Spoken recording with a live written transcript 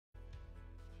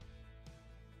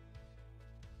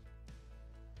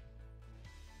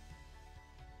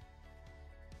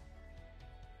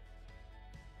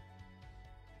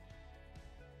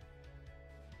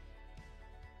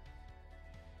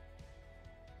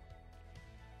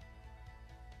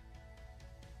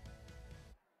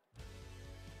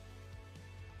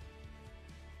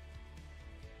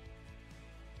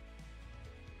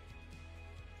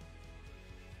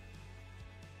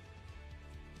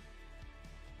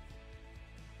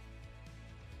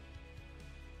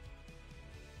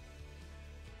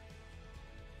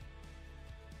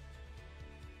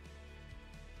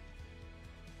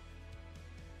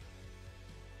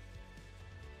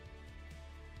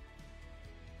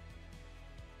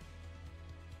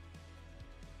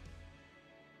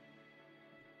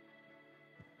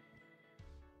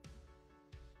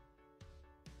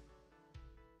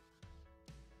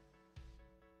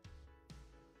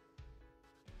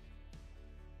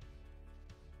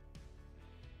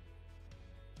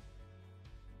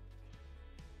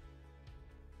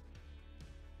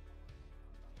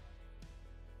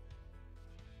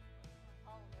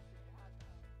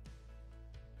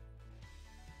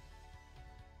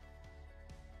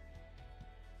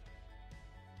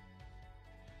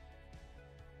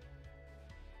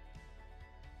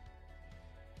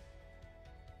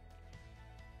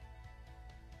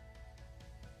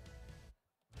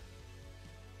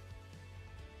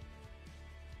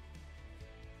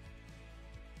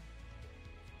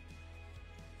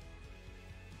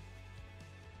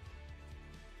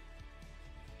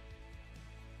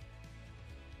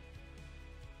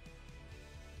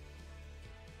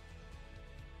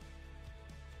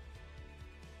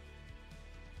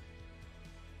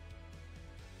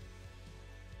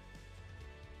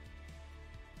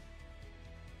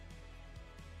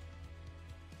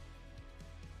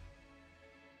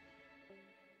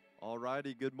All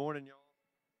righty. Good morning, y'all.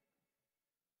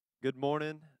 Good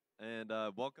morning, and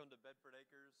welcome to Bedford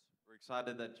Acres. We're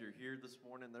excited that you're here this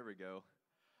morning. There we go.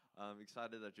 I'm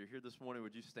excited that you're here this morning.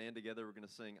 Would you stand together? We're going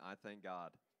to sing I Thank God.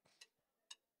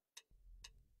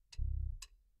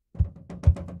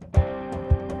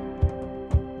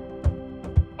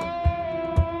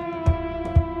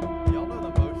 Y'all know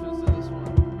the motions to this one?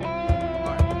 All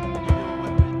right. Can you do it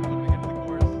with me when we get to the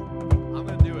chorus? I'm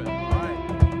going to do it. All right.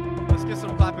 Let's get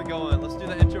some clapping going. Let's do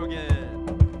the intro again.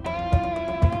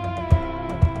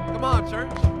 Come on,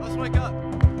 church. Let's wake up.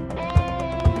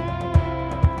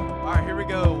 All right, here we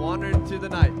go. Wandering into the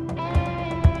night.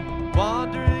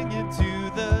 Wandering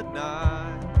into the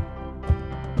night.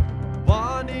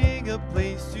 Wanting a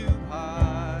place to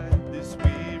hide this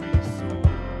weary soul.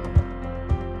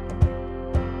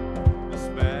 This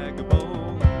bag of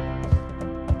bones.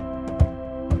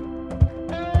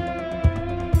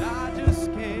 I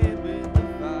just can't win the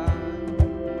fight.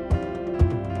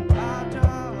 I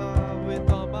draw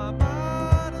with all my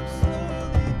might. I'm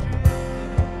slowly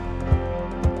drifting.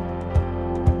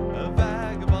 A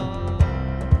vagabond.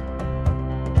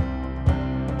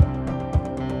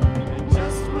 And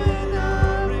just when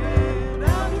I ran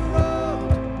out of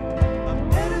road, I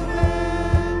met a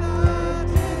man I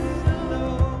didn't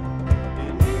know,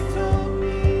 and he told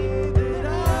me that I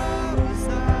was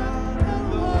not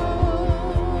alone.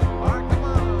 All right, come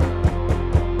on.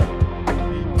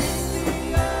 He picked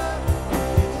me up,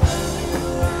 he turned me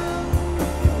around,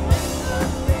 he placed my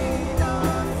feet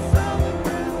on solid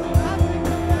ground. I thank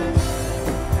the Master,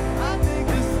 I thank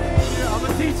the Savior. I'm a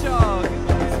teacher. He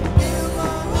healed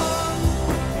my heart,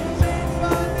 he changed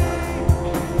my name,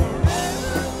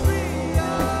 forever free.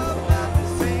 I'm not the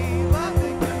same. I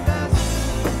thank the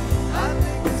Master, I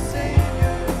thank the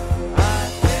Savior, I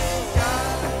thank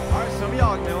God. All right, some of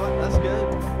y'all know it. That's good.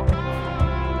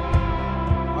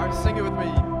 All right, sing it with me.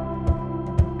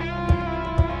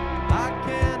 I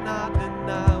cannot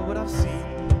deny what I've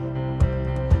seen.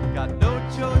 Got no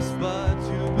choice but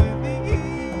to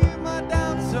believe. My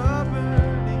doubts are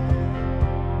burning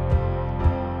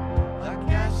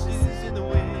like ashes in the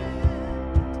wind.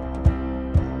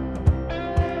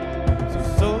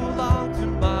 So long to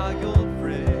my old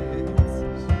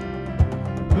friends,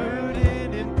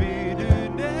 burden and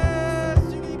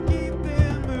bitterness. You can keep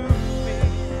them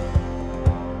moving.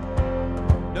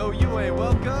 No, you ain't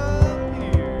welcome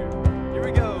here. Here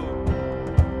we go.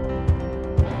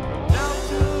 Now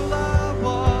till I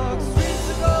walk streets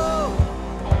of gold,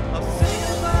 I'll sing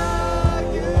about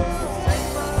you, save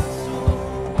my soul.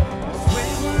 This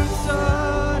wayward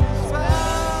son has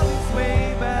found his way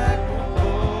back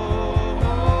home.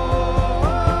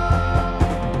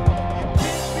 You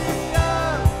picked me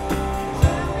up, you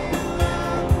turned me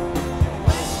around, you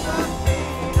placed my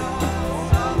feet on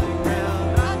solid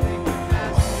ground. I thank the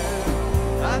Master,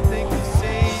 I thank the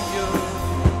Savior,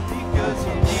 because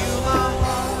you healed my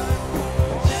heart,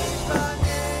 changed my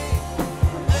name,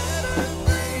 forever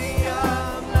free.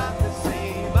 I'm not the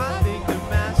same. I thank the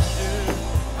Master,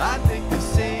 I thank the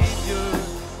Savior,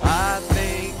 I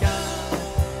thank God.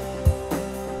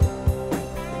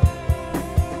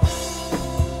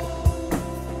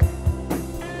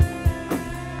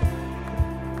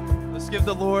 Let's give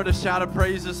the Lord a shout of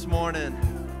praise this morning.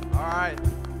 All right.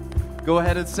 Go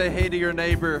ahead and say hey to your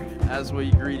neighbor as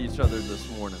we greet each other this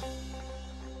morning.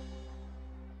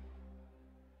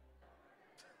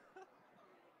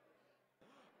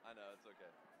 I know, it's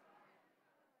okay.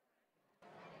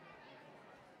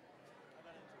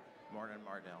 Morning,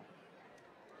 Mardell.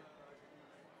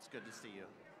 It's good to see you.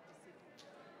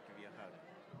 Give you a hug.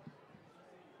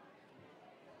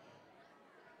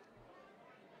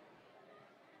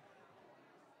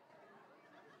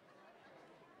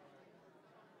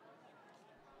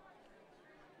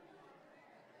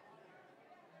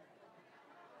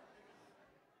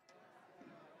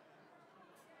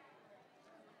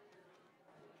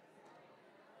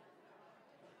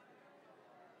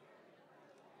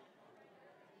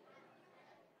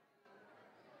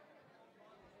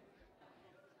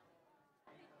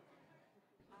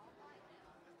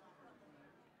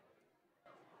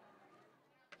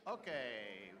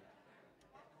 Okay.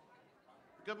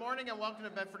 Good morning and welcome to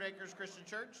Bedford Acres Christian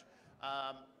Church.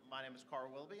 My name is Carl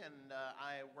Wilby and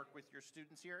I work with your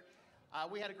students here.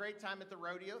 We had a great time at the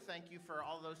rodeo. Thank you for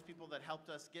all those people that helped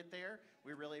us get there.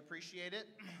 We really appreciate it.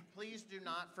 Please do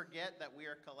not forget that we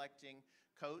are collecting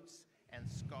coats and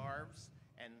scarves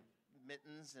and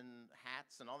mittens and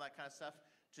hats and all that kind of stuff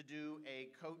to do a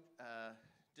coat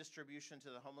distribution to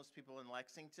the homeless people in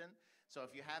Lexington. So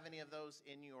if you have any of those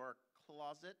in your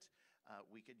closet,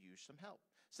 we could use some help.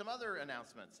 Some other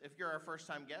announcements. If you're our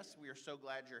first-time guest, we are so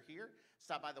glad you're here.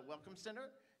 Stop by the Welcome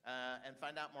Center and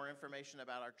find out more information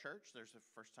about our church. There's a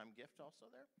first-time gift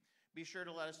also there. Be sure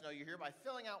to let us know you're here by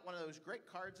filling out one of those great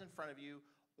cards in front of you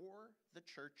or the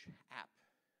church app.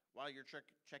 While you're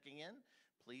checking in,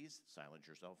 please silence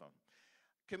your cell phone.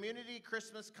 Community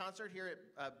Christmas concert here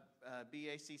at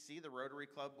BACC. The Rotary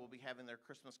Club will be having their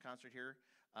Christmas concert here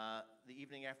the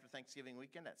evening after Thanksgiving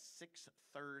weekend at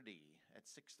 6:30. At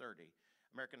 6:30.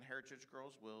 American Heritage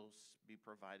Girls will be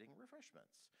providing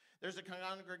refreshments. There's a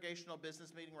congregational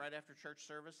business meeting right after church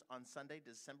service on Sunday,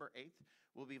 December 8th.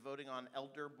 We'll be voting on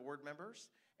elder board members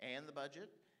and the budget,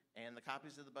 and the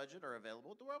copies of the budget are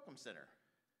available at the Welcome Center.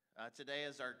 Today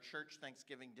is our church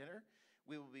Thanksgiving dinner.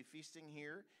 We will be feasting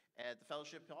here at the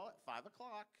Fellowship Hall at 5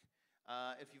 o'clock.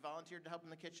 If you volunteered to help in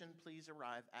the kitchen, please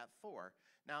arrive at 4.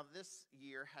 Now, this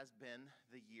year has been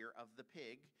the year of the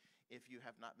pig. If you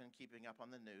have not been keeping up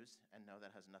on the news, and no,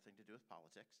 that has nothing to do with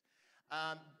politics.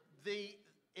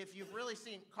 If you've really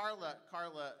seen Carla,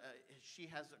 she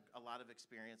has a lot of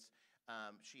experience.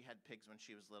 She had pigs when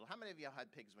she was little. How many of y'all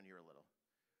had pigs when you were little?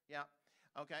 Yeah,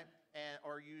 okay,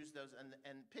 or used those.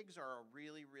 And pigs are a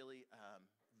really, really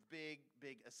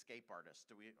big escape artist.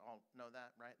 Do we all know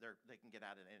that, right? They can get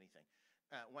out of anything.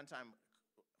 One time,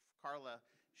 Carla,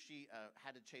 she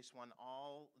had to chase one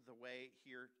all the way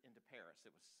here into Paris.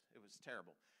 It was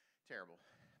terrible.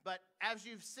 But as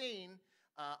you've seen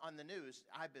on the news,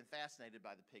 I've been fascinated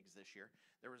by the pigs this year.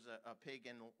 There was a pig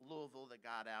in Louisville that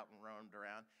got out and roamed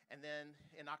around. And then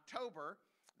in October,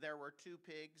 there were 3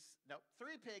 pigs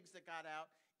that got out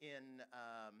in,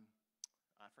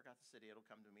 I forgot the city. It'll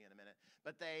come to me in a minute.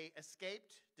 But they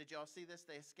escaped. Did y'all see this?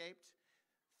 They escaped.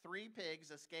 3 pigs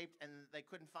escaped, and they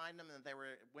couldn't find them, and they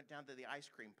went down to the ice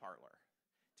cream parlor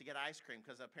to get ice cream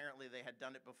because apparently they had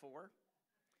done it before.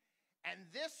 And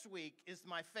this week is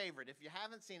my favorite. If you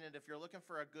haven't seen it, if you're looking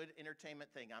for a good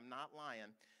entertainment thing, I'm not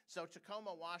lying. So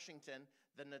Tacoma, Washington,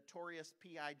 the notorious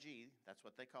PIG, that's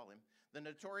what they call him, the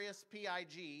notorious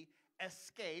PIG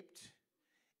escaped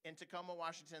in Tacoma,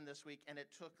 Washington this week, and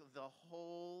it took the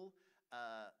whole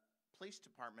police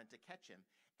department to catch him,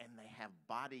 and they have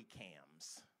body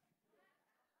cams.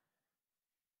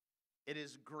 It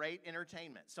is great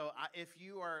entertainment. So if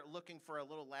you are looking for a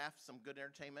little laugh, some good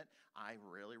entertainment, I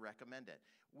really recommend it.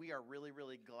 We are really,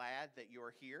 really glad that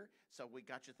you're here. So we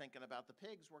got you thinking about the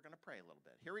pigs. We're going to pray a little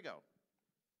bit. Here we go.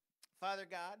 Father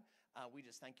God, we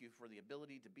just thank you for the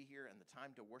ability to be here and the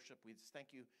time to worship. We just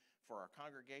thank you for our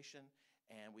congregation,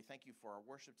 and we thank you for our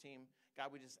worship team.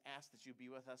 God, we just ask that you be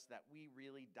with us, that we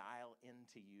really dial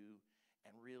into you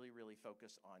and really, really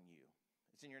focus on you.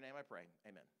 It's in your name I pray.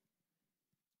 Amen.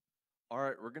 All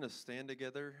right, we're going to stand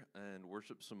together and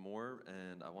worship some more,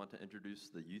 and I want to introduce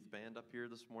the youth band up here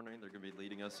this morning. They're going to be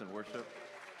leading us in worship.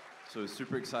 So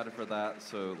super excited for that.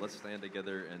 So let's stand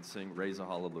together and sing Raise a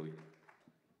Hallelujah.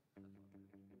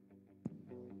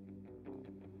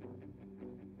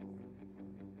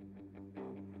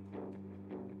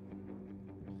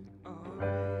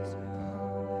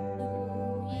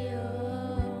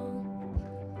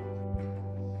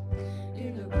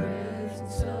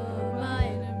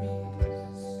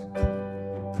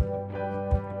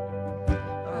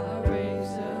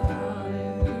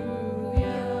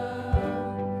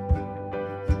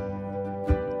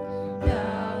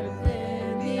 Louder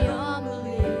than the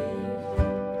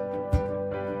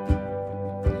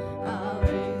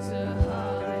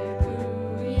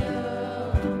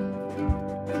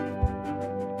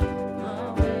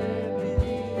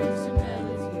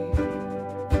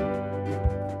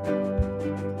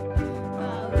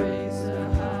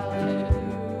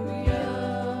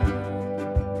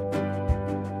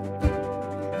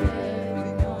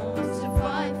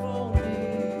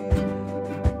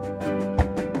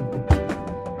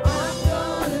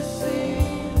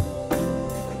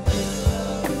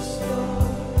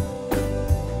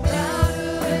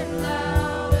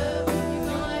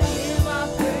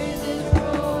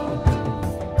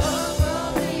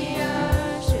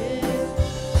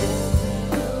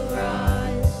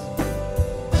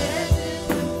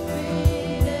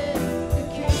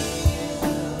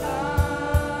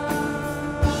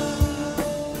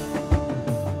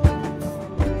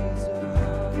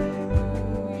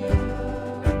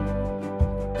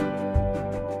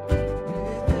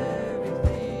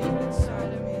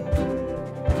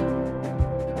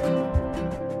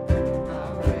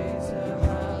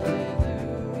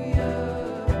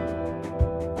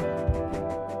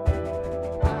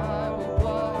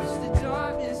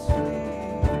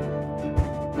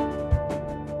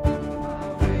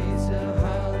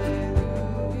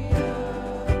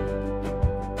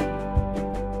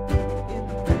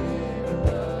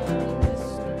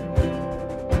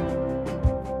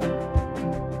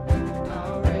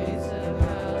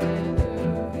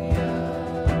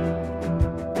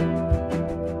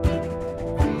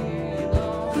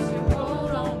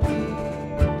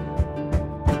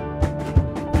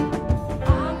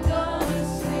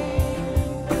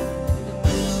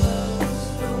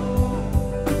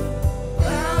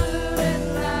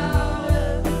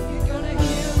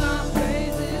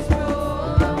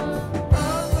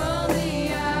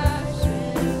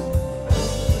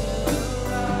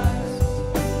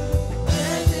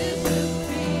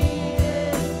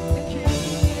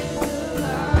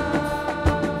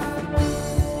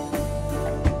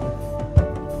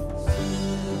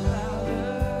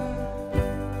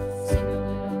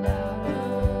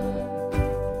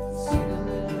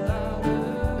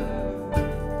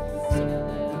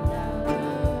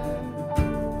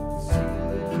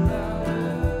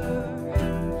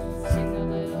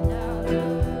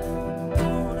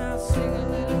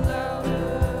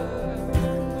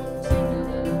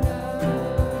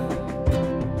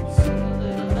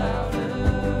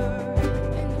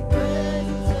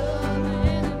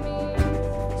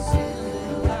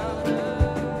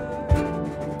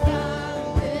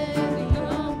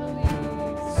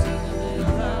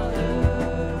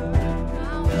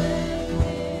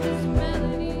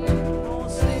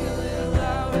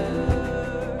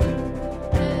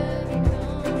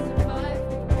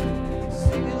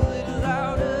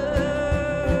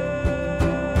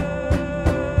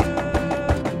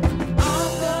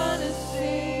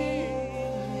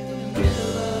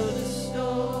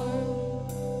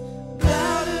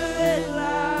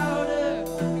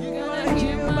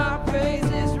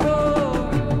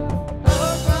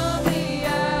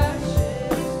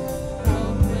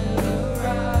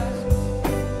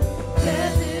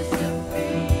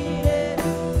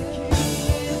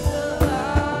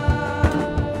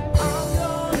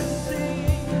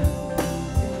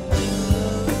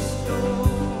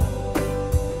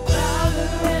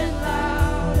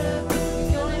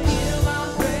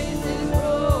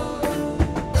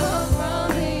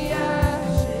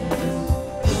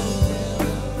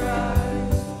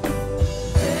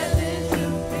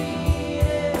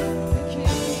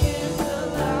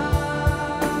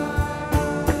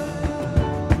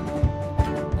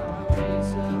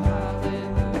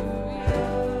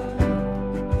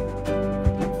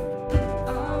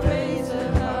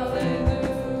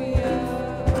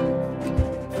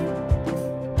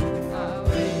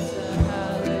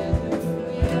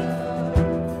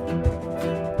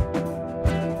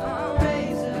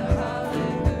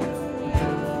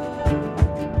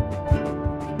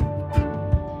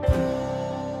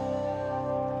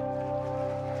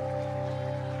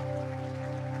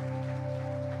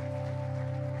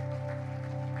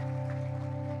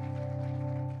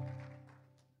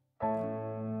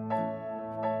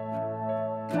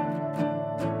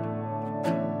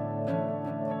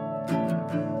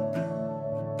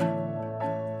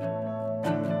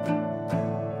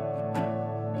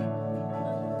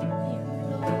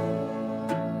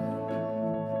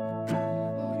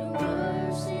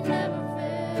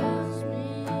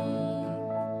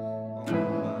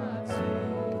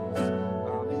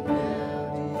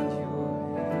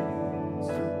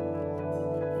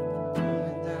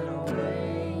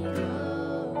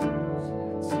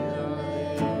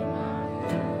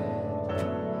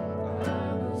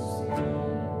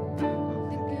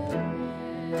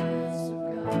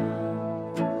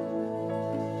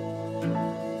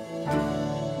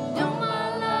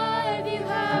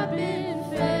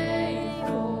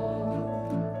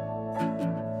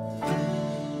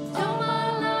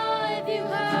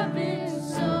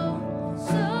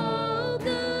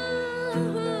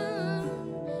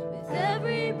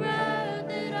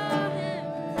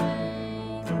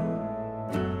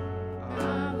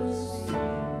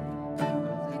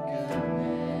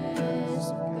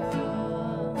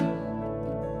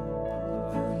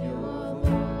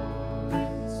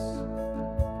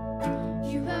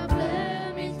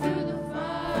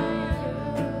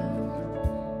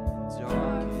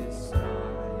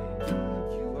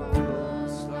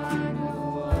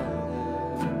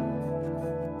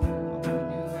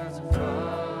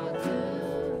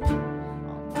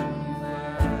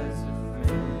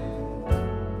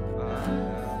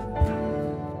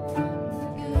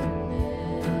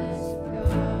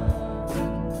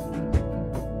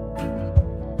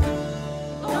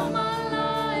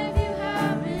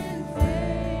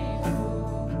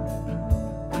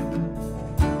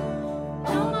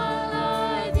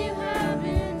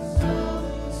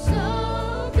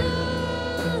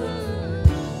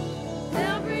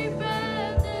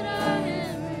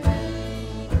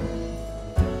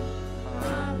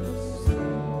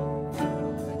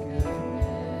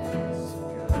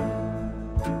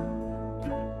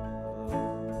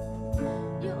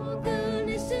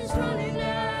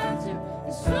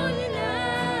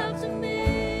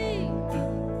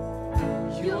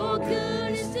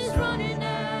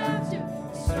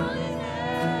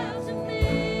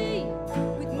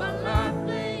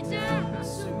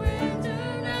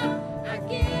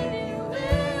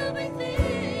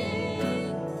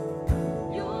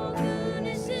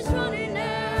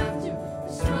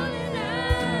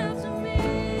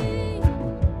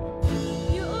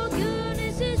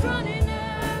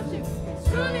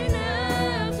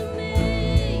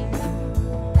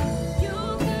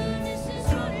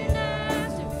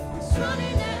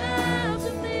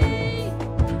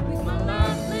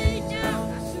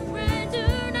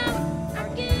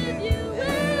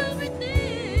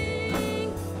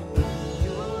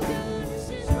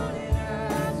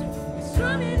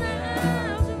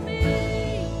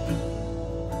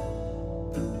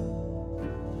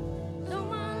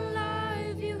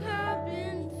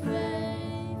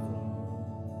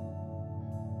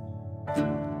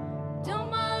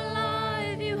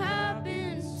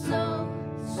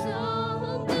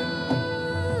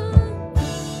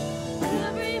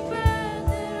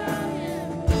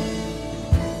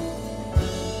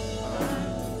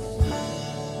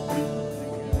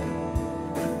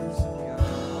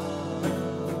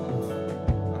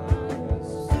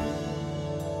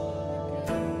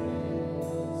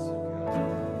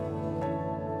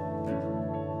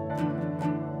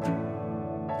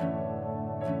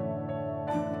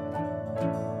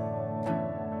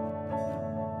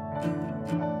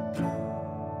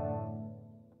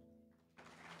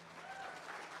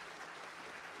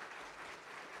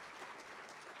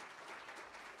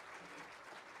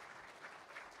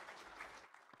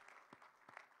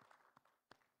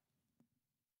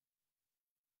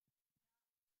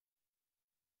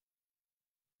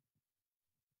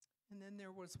And then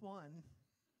there was one.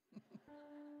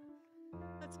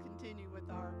 Let's continue with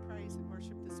our praise and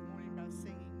worship this morning by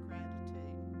singing gratitude.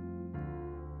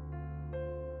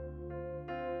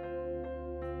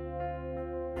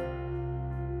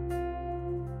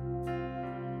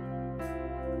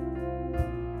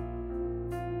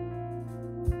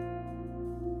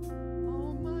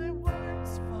 All my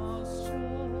words fall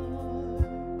short.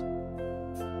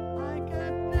 I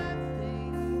got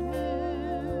nothing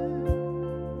new.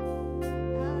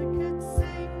 I could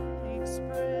sing, express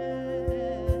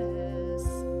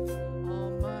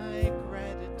all my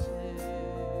gratitude.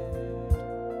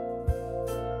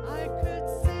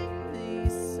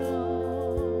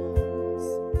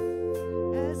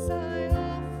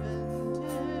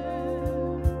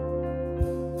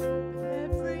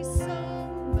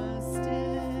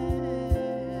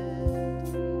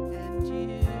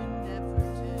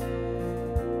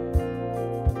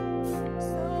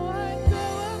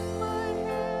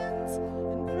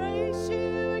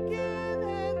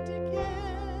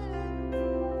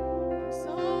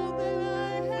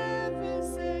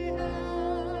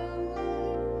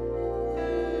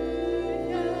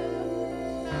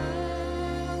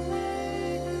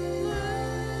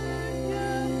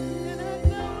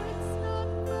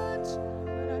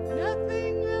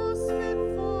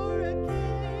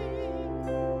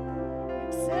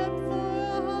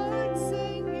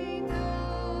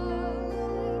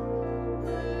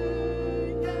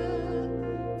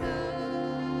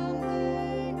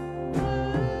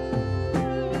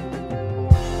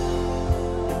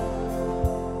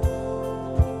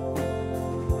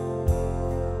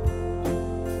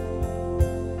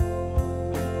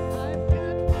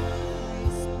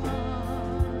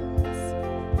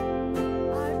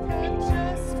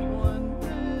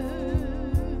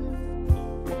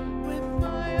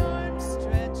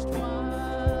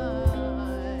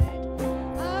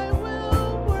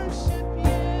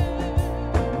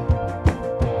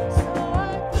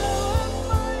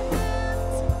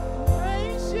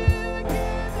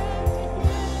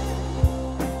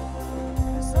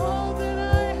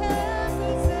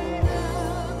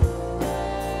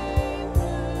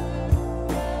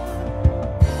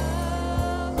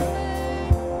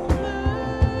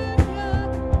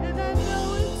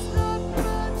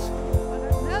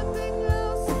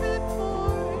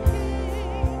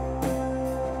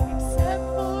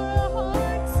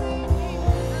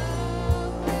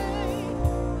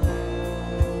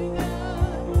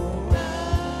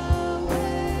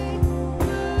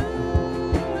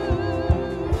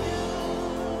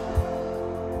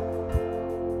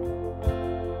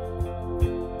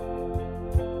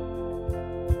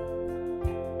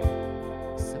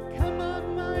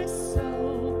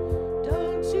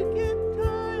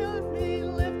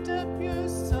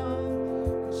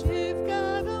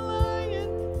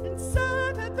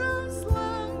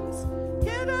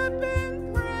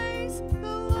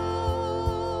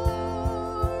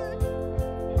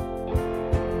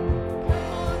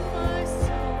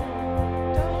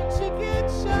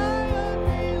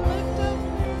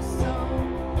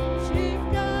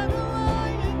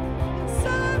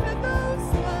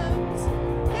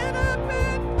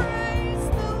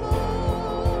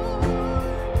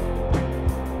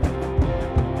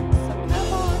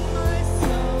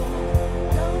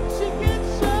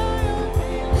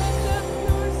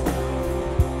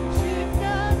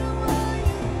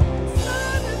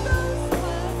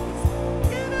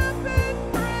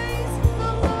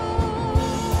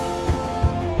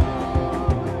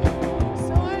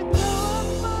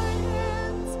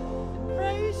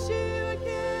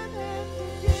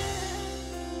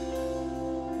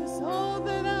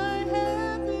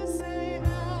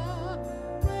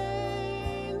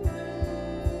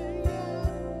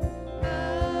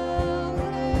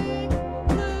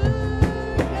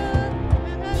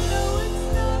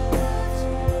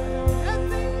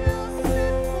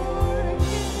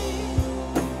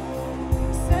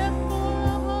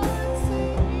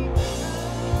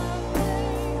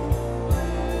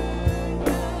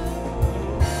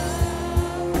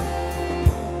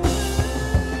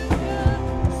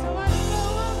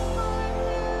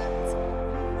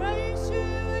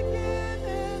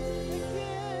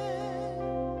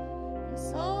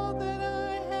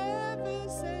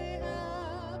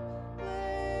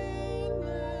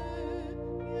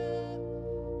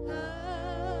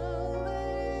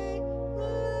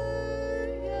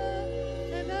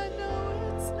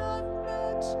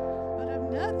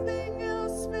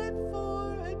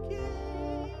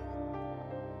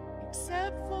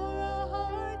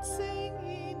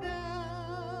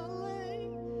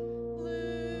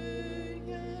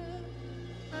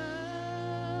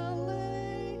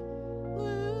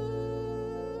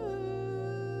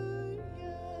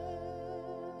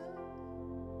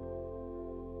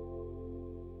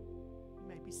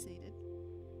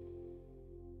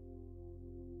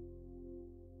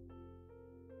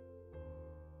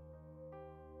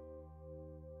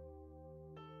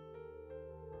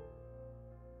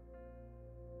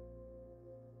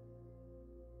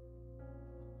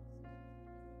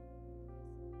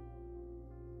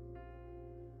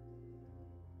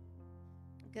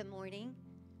 Good morning.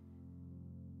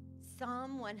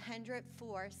 Psalm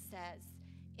 104 says,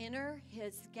 "Enter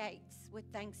his gates with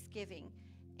thanksgiving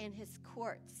and his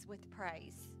courts with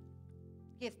praise.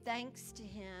 Give thanks to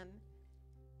him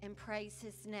and praise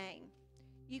his name."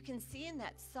 You can see in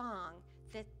that song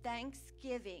that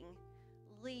thanksgiving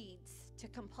leads to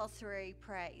compulsory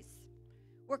praise.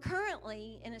 We're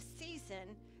currently in a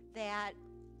season that,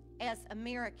 as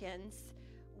Americans,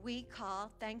 we call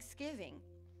Thanksgiving.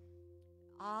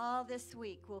 All this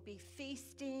week we'll be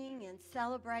feasting and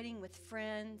celebrating with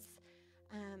friends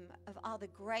of all the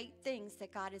great things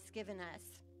that God has given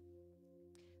us.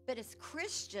 But as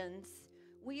Christians,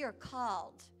 we are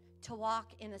called to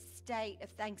walk in a state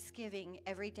of thanksgiving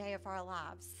every day of our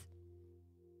lives.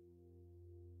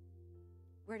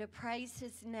 We're to praise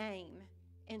his name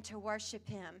and to worship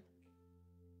him.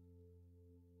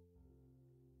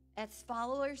 As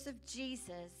followers of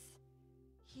Jesus,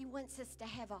 he wants us to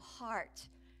have a heart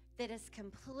that is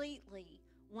completely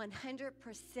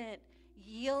 100%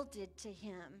 yielded to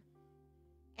him.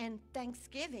 And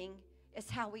thanksgiving is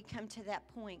how we come to that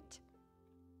point.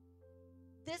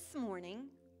 This morning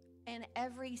and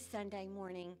every Sunday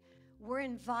morning, we're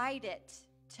invited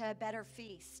to a better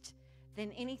feast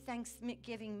than any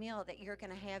Thanksgiving meal that you're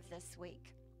going to have this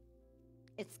week.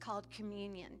 It's called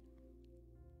communion.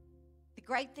 The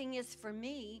great thing is for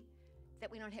me that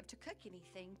we don't have to cook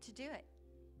anything to do it.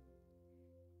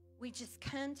 We just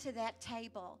come to that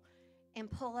table and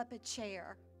pull up a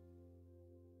chair,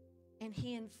 and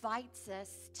he invites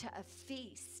us to a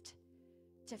feast,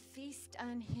 to feast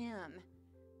on him,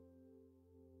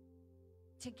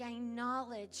 to gain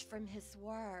knowledge from his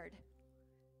word,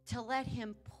 to let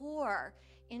him pour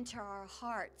into our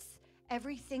hearts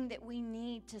everything that we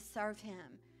need to serve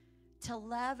him, to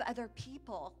love other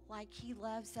people like he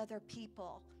loves other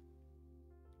people,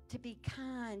 to be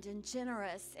kind and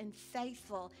generous and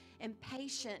faithful and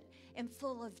patient and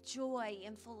full of joy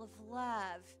and full of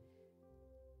love,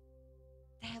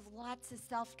 to have lots of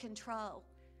self-control.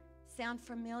 Sound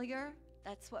familiar?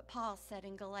 That's what Paul said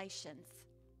in Galatians.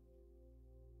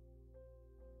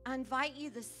 I invite you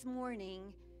this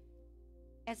morning,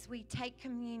 as we take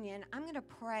communion, I'm going to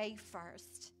pray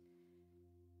first.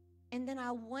 And then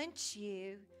I want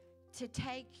you to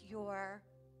take your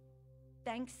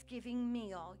Thanksgiving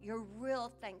meal, your real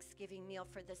Thanksgiving meal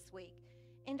for this week,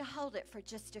 and to hold it for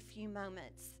just a few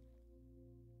moments.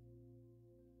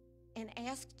 And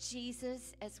ask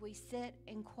Jesus, as we sit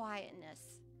in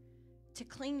quietness, to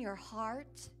clean your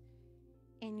heart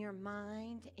and your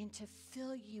mind and to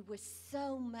fill you with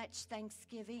so much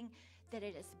thanksgiving that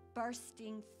it is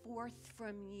bursting forth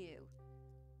from you.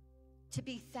 To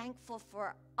be thankful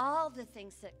for all the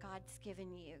things that God's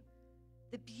given you,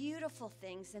 the beautiful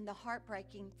things and the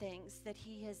heartbreaking things that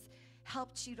he has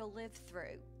helped you to live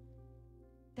through.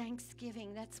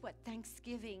 Thanksgiving, that's what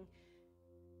Thanksgiving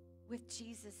with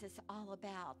Jesus is all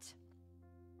about.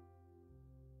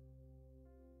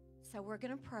 So we're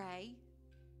going to pray,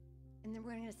 and then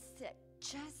we're going to sit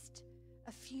just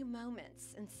a few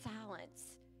moments in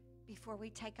silence before we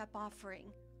take up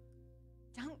offering.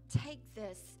 Don't take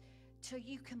this till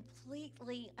you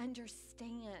completely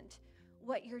understand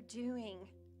what you're doing,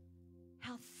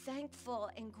 how thankful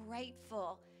and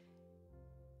grateful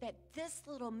that this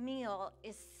little meal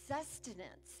is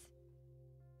sustenance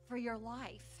for your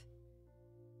life.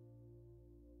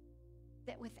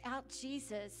 That without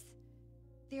Jesus,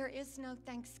 there is no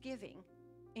Thanksgiving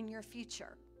in your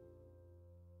future.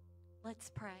 Let's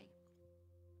pray.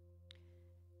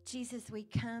 Jesus, we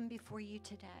come before you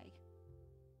today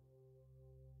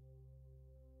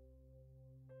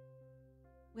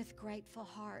with grateful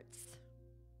hearts.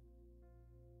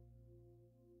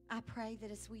 I pray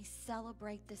that as we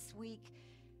celebrate this week,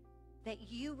 that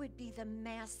you would be the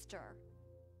master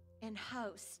and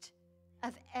host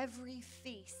of every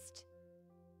feast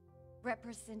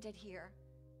represented here,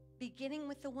 beginning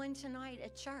with the one tonight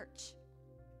at church.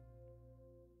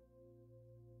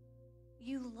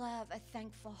 You love a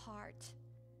thankful heart,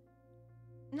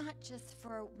 not just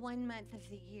for 1 month of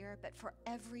the year, but for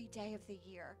every day of the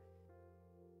year.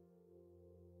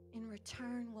 In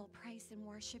return, we'll praise and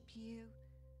worship you.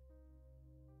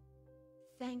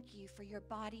 Thank you for your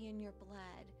body and your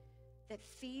blood that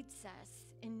feeds us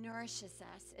and nourishes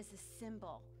us as a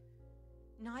symbol,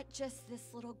 not just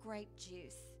this little grape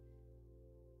juice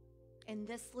and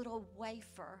this little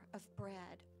wafer of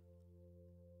bread,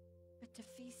 but to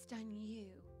feast on you.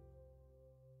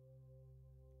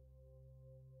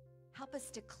 Help us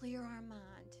to clear our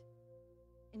mind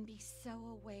and be so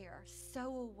aware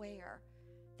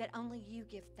that only you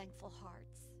give thankful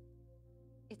hearts.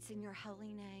 It's in your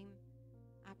holy name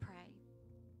I pray.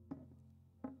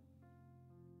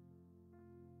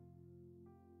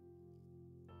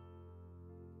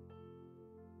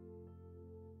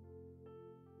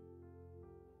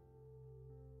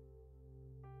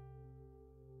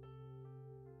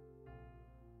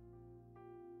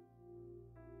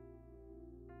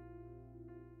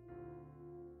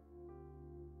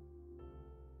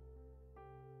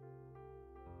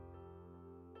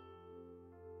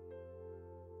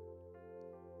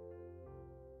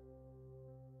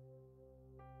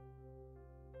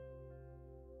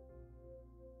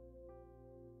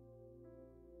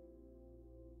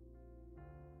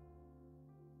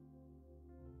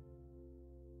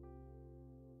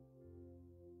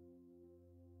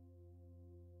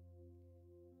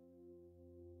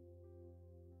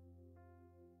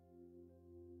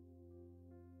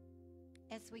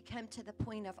 as we come to the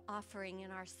point of offering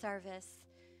in our service,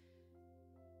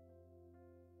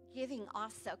 giving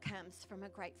also comes from a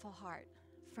grateful heart,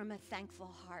 from a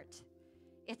thankful heart.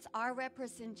 It's our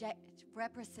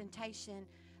representation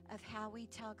of how we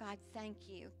tell God thank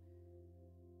you.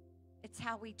 It's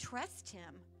how we trust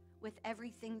Him with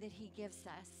everything that He gives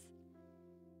us.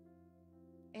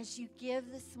 As you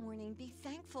give this morning, be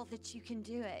thankful that you can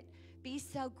do it. Be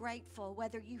so grateful,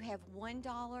 whether you have $1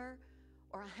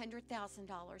 or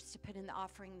 $100,000 to put in the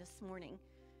offering this morning,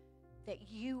 that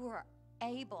you were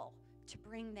able to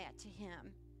bring that to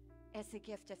Him as a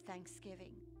gift of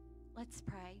thanksgiving. Let's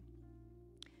pray.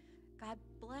 God,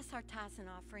 bless our tithes and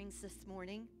offerings this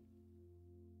morning.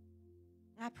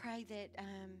 I pray that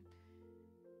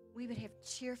we would have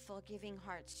cheerful giving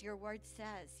hearts. Your word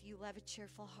says you love a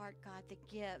cheerful heart, God, that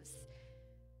gives.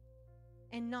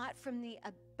 And not from the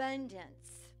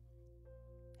abundance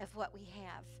of what we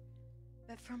have,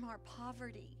 but from our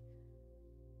poverty.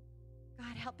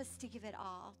 God, help us to give it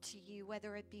all to you,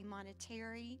 whether it be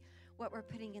monetary, what we're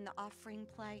putting in the offering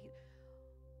plate,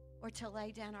 or to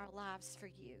lay down our lives for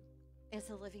you as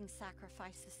a living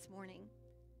sacrifice this morning.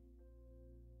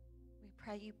 We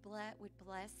pray you would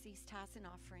bless these tithes and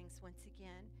offerings once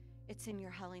again. It's in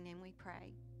your holy name we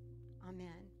pray.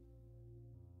 Amen.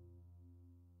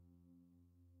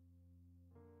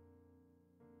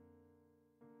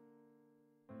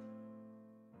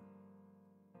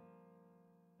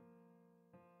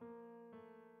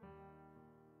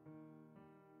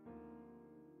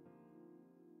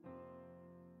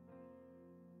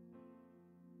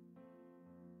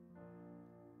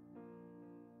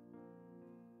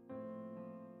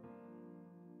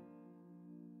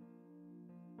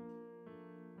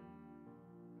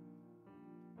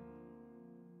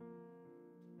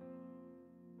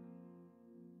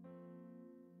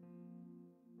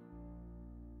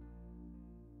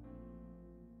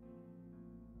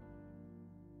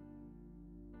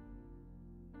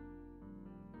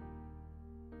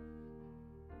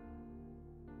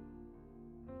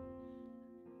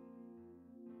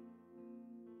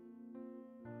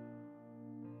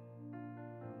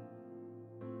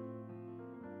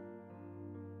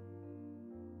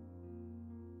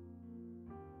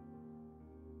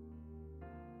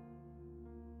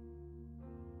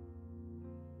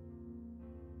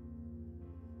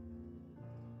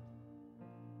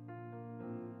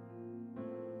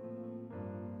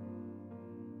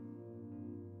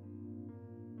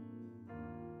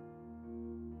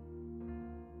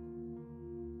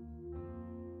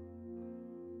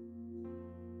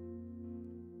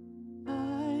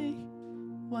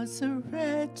 Was a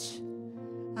wretch.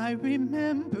 I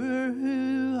remember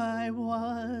who I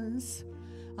was.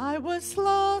 I was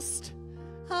lost.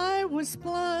 I was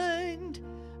blind.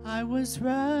 I was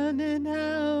running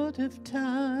out of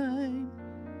time.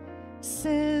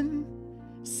 Sin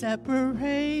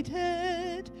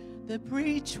separated. The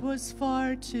breach was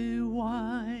far too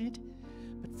wide.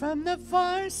 But from the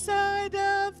far side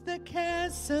of the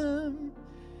chasm,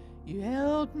 you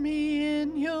held me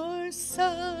in your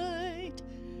sight.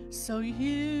 So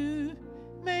you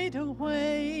made a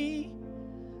way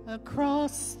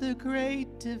across the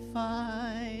great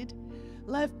divide,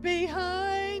 left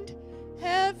behind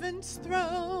heaven's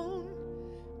throne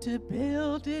to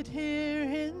build it here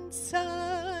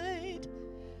inside.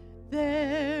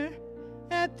 There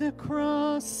at the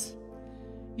cross,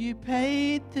 you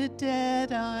paid the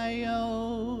debt I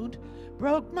owed,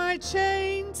 broke my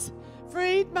chains,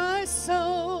 freed my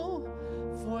soul.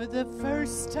 For the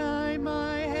first time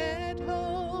I had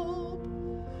hope.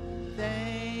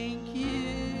 Thank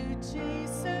you,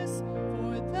 Jesus,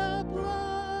 for the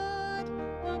blood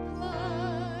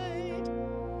applied.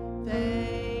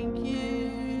 Thank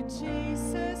you,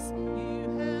 Jesus, you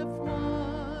have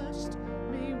washed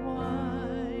me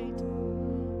white.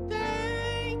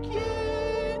 Thank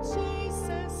you,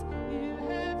 Jesus, you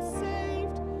have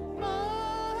saved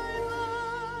my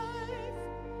life,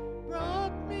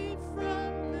 brought me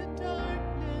from the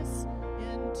darkness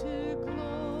into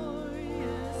glory.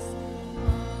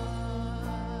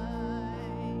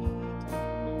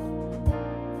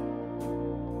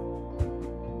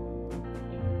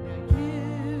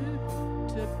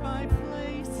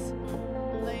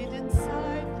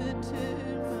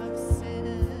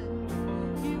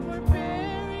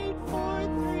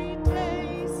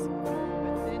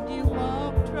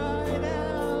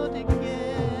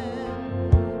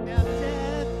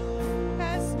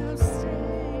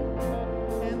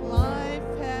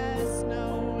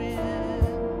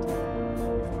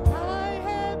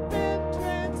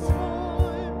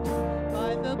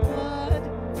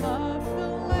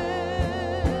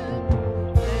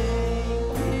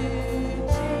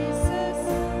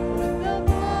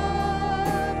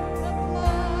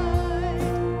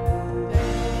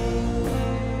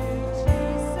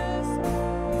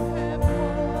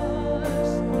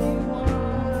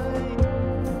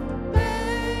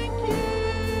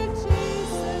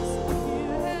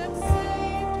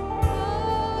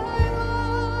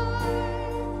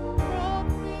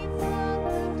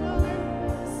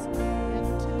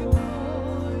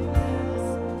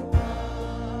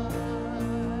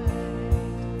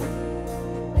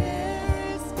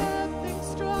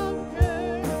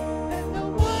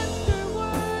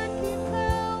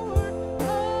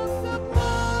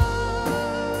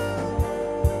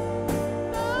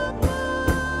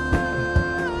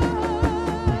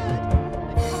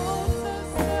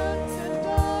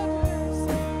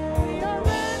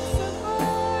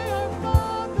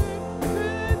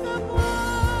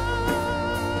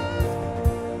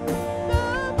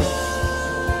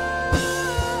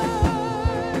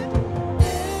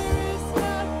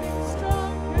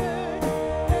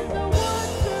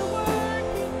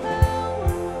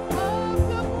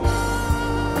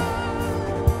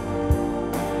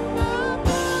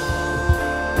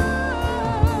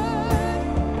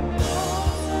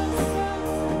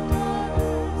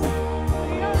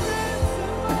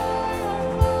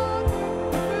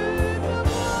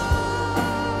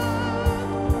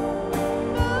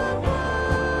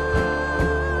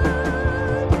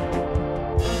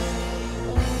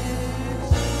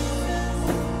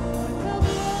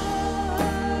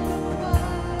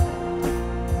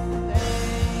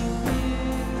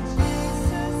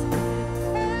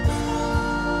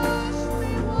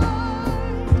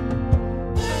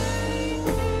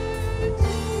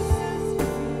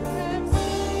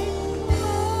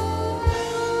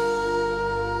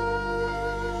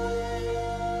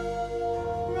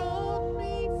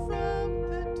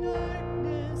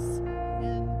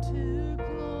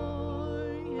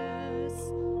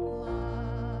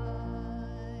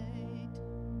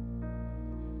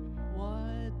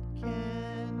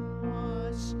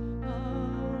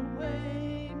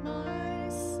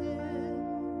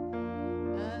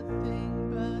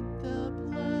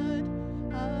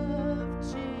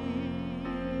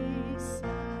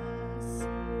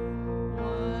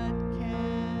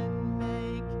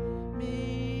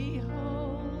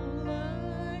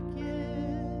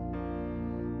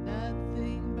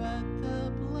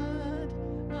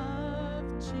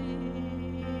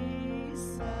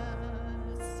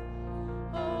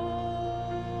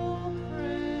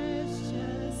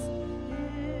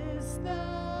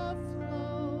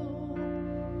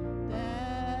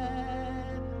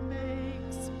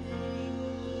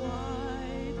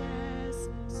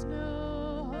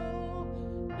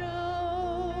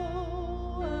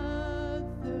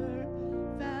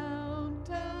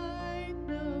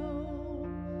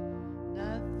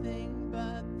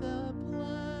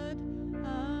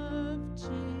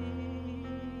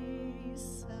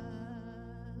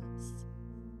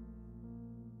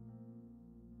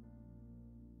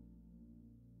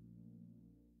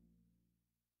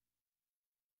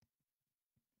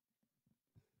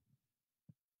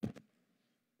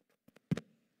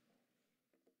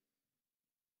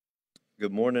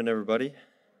 Good morning, everybody.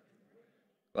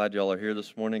 Glad y'all are here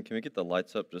this morning. Can we get the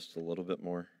lights up just a little bit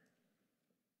more?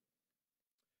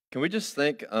 Can we just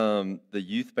thank the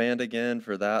youth band again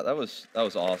for that? That was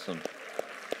awesome.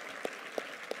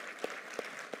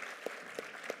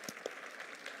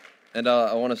 And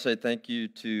I want to say thank you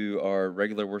to our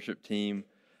regular worship team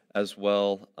as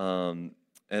well,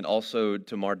 and also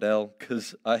to Mardell,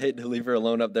 because I hate to leave her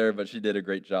alone up there, but she did a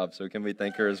great job. So can we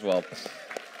thank her as well?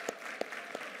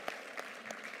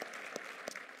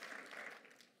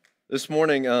 This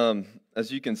morning,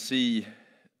 as you can see,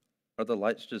 are the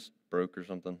lights just broke or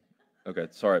something? Okay,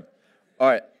 sorry. All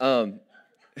right,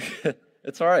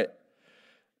 it's all right.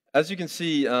 As you can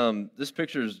see, this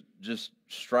picture just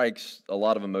strikes a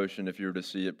lot of emotion if you were to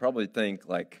see it. Probably think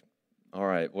like, all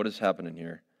right, what is happening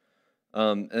here?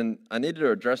 And I needed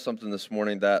to address something this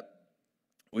morning that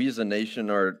we as a nation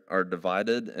are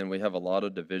divided, and we have a lot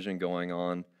of division going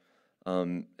on.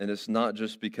 And it's not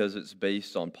just because it's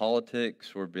based on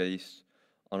politics or based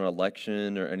on an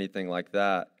election or anything like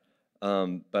that.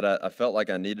 But I felt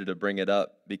like I needed to bring it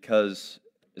up because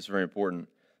it's very important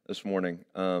this morning.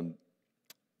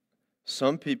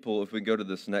 Some people, if we go to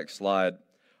this next slide,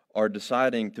 are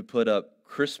deciding to put up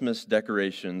Christmas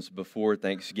decorations before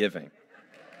Thanksgiving.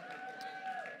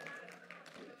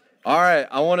 All right,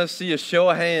 I want to see a show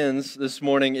of hands this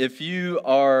morning. If you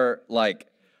are like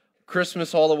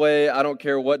Christmas all the way, I don't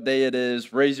care what day it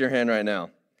is, raise your hand right now.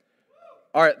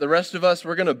 All right, the rest of us,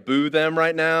 we're going to boo them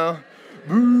right now.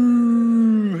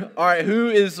 Boo! All right, who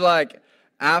is like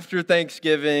after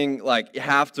Thanksgiving, like you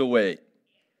have to wait?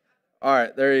 All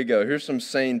right, there you go. Here's some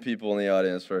sane people in the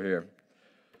audience right here.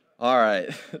 All right,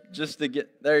 just to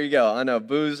get, there you go. I know,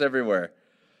 boos everywhere.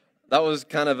 That was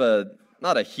kind of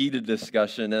not a heated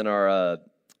discussion in our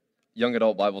young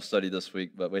adult Bible study this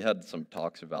week, but we had some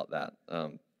talks about that.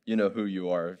 You know who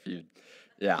you are if you,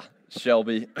 yeah,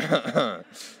 Shelby.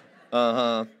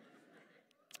 Uh-huh.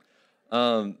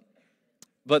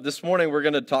 But this morning we're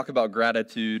going to talk about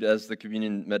gratitude, as the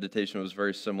communion meditation was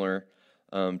very similar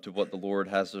to what the Lord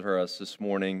has for us this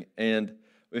morning. And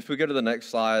if we go to the next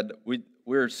slide,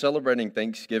 we're celebrating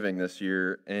Thanksgiving this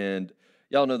year, and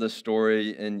y'all know this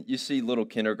story, and you see little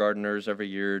kindergartners every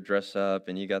year dress up,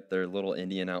 and you got their little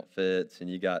Indian outfits, and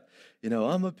you got,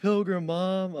 I'm a pilgrim,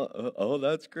 Mom. Oh,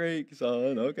 that's great,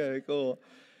 son. Okay, cool.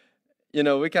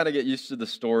 We kind of get used to the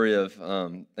story of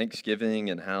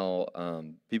Thanksgiving and how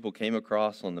people came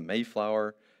across on the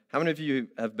Mayflower. How many of you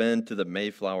have been to the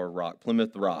Mayflower Rock,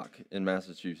 Plymouth Rock in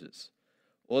Massachusetts?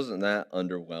 Wasn't that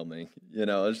underwhelming?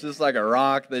 It's just like a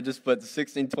rock. They just put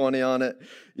 1620 on it.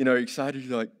 You're excited.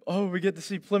 You're like, oh, we get to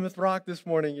see Plymouth Rock this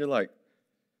morning. You're like,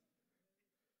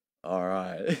 all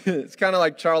right. It's kind of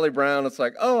like Charlie Brown. It's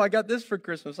like, oh, I got this for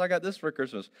Christmas. I got this for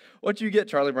Christmas. What'd you get,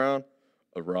 Charlie Brown?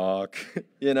 A rock.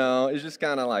 It's just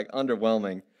kind of like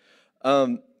underwhelming.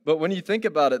 But when you think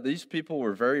about it, these people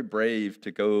were very brave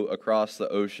to go across the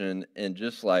ocean and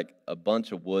just like a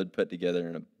bunch of wood put together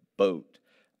in a boat.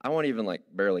 I won't even like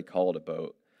barely call it a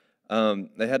boat.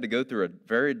 They had to go through a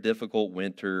very difficult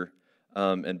winter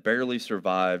and barely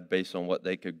survived based on what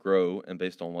they could grow and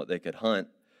based on what they could hunt.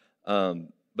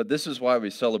 But this is why we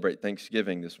celebrate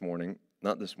Thanksgiving this morning.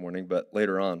 Not this morning, but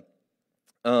later on.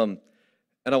 And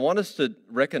I want us to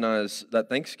recognize that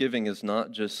Thanksgiving is not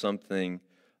just something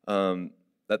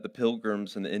that the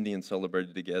Pilgrims and the Indians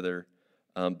celebrated together,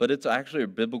 but it's actually a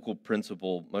biblical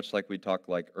principle, much like we talked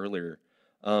like earlier.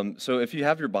 So if you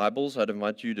have your Bibles, I'd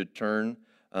invite you to turn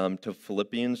to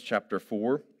Philippians chapter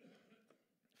 4.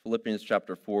 Philippians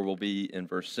chapter 4 will be in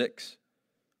verse 6.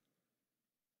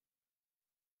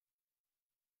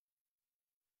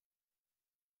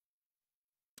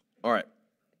 All right.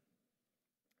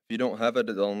 If you don't have it,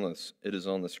 it is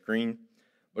on the screen.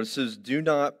 But it says,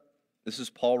 this is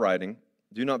Paul writing,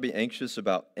 do not be anxious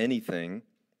about anything,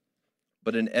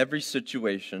 but in every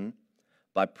situation,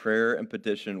 by prayer and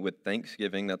petition with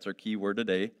thanksgiving, that's our key word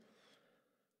today,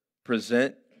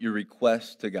 present your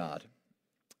requests to God.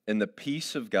 And the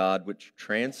peace of God, which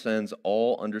transcends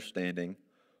all understanding,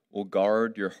 will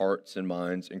guard your hearts and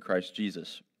minds in Christ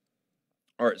Jesus.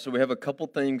 All right, so we have a couple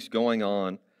things going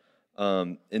on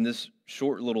in this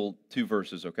short little 2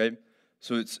 verses, okay?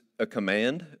 So it's a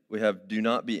command. We have do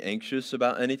not be anxious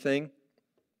about anything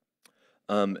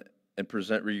and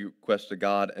present requests to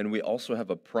God. And we also have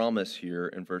a promise here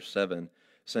in verse 7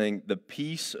 saying the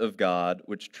peace of God,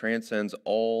 which transcends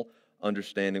all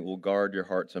understanding, will guard your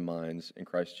hearts and minds in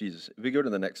Christ Jesus. If we go to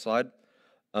the next slide,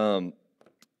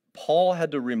 Paul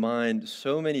had to remind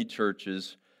so many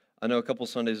churches. I know a couple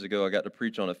Sundays ago I got to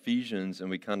preach on Ephesians, and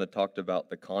we kind of talked about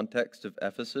the context of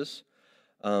Ephesus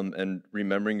and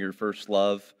remembering your first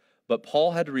love. But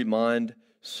Paul had to remind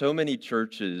so many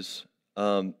churches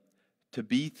to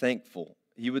be thankful.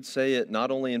 He would say it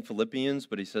not only in Philippians,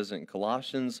 but he says it in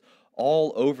Colossians.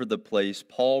 All over the place,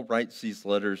 Paul writes these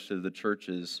letters to the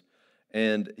churches,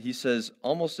 and he says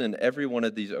almost in every one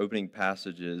of these opening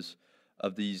passages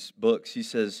of these books, he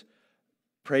says,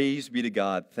 praise be to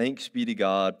God, thanks be to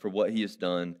God for what he has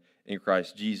done in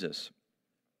Christ Jesus.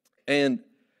 And,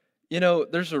 you know,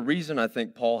 there's a reason I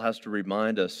think Paul has to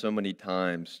remind us so many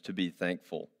times to be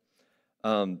thankful.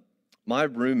 My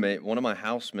roommate, one of my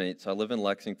housemates, I live in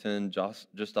Lexington,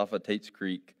 just off of Tate's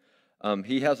Creek.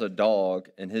 He has a dog,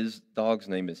 and his dog's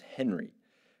name is Henry.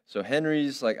 So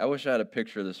Henry's like, I wish I had a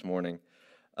picture this morning.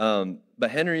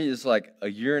 But Henry is like a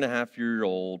 1.5 years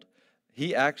old.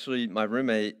 He actually, my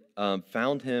roommate,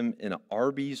 found him in an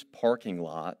Arby's parking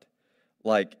lot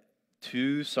like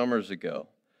 2 summers ago.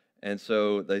 And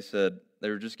so they said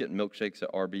they were just getting milkshakes at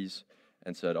Arby's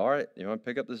and said, all right, you want to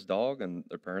pick up this dog? And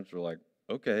their parents were like,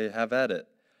 okay, have at it.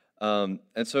 And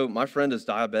so my friend is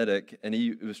diabetic, and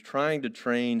he was trying to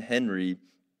train Henry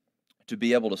to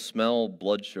be able to smell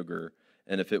blood sugar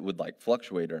and if it would like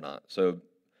fluctuate or not. So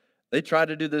they tried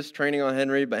to do this training on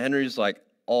Henry, but Henry's like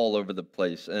all over the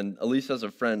place. And Elise has a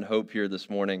friend, Hope, here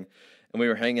this morning, and we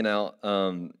were hanging out,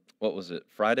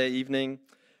 Friday evening?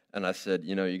 And I said,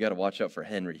 you know, you got to watch out for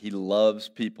Henry. He loves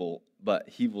people, but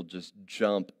he will just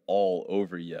jump all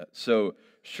over you. So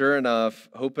sure enough,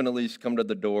 Hope and Elise come to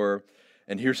the door,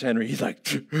 and here's Henry. He's like,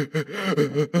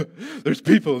 there's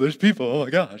people, oh my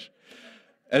gosh.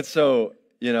 And so,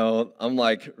 you know, I'm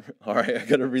like, all right, I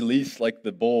got to release like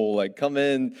the bull, like come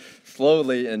in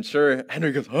slowly. And sure,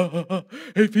 Henry goes,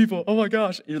 hey people, oh my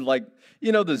gosh. You're like,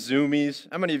 you know, the zoomies.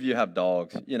 How many of you have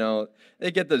dogs? You know,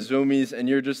 they get the zoomies, and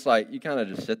you're just like, you kind of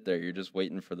just sit there. You're just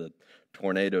waiting for the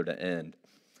tornado to end.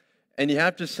 And you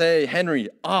have to say, Henry,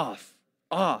 off.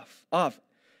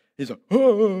 He's like,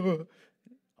 oh,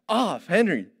 off,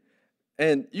 Henry.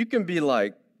 And you can be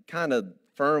like kind of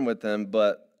firm with him,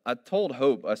 but I told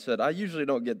Hope, I said, I usually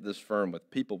don't get this firm with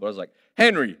people, but I was like,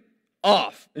 Henry,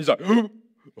 off. He's like, oh,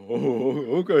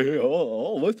 okay,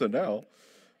 I'll listen now.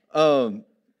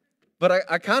 But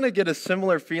I kind of get a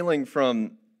similar feeling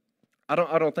from, I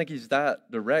don't think he's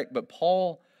that direct, but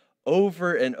Paul,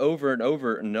 over and over and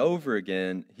over and over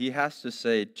again, he has to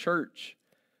say, church,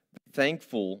 be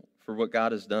thankful for what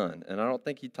God has done. And I don't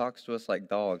think he talks to us like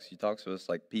dogs. He talks to us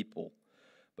like people.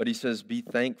 But he says, be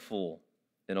thankful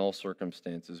in all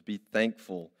circumstances. Be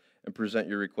thankful and present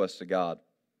your requests to God.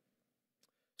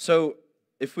 So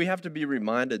if we have to be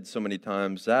reminded so many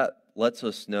times, that lets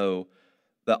us know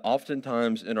that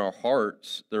oftentimes in our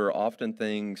hearts, there are often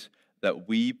things that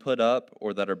we put up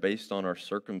or that are based on our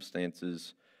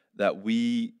circumstances that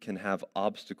we can have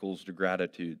obstacles to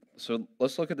gratitude. So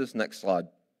let's look at this next slide.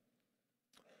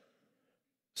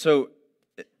 So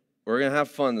we're going to have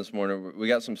fun this morning. We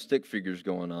got some stick figures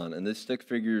going on, and these stick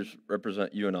figures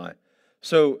represent you and I.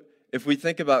 So if we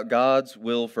think about God's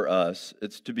will for us,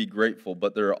 it's to be grateful,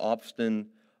 but there are often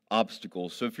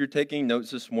obstacles. So if you're taking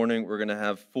notes this morning, we're going to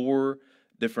have 4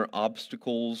 different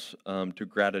obstacles to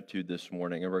gratitude this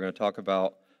morning, and we're going to talk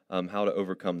about how to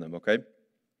overcome them, okay?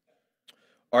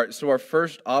 All right, so our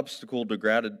first obstacle to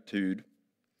gratitude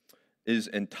is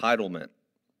entitlement.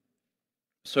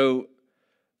 So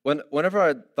whenever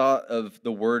I thought of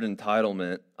the word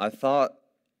entitlement, I thought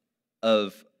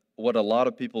of what a lot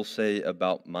of people say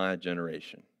about my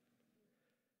generation.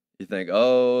 You think,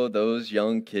 oh, those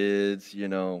young kids, you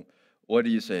know, what do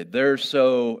you say? They're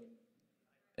so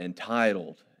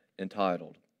entitled.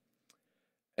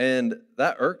 And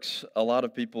that irks a lot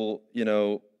of people, you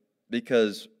know,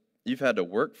 because you've had to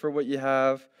work for what you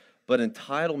have. But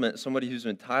entitlement, somebody who's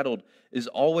entitled, is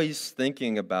always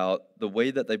thinking about the way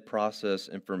that they process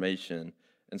information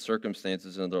and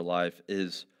circumstances in their life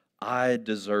is, I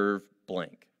deserve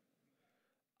blank.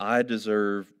 I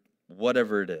deserve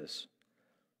whatever it is.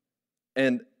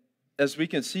 And as we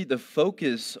can see, the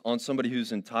focus on somebody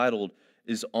who's entitled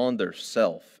is on their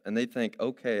self. And they think,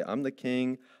 okay, I'm the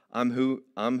king, I'm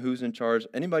who's in charge.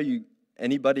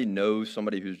 Anybody know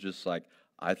somebody who's just like,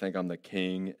 I think I'm the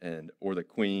king or the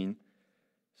queen?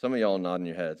 Some of y'all nodding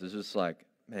your heads. It's just like,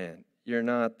 man, you're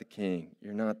not the king,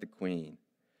 you're not the queen.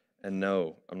 And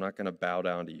no, I'm not going to bow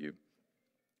down to you.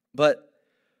 But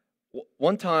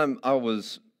one time I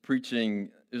was preaching,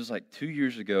 it was like 2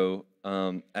 years ago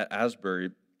at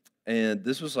Asbury, and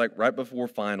this was like right before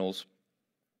finals,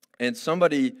 and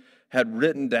somebody had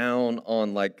written down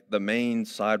on like the main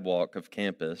sidewalk of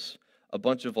campus a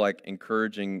bunch of like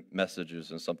encouraging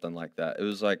messages and something like that. It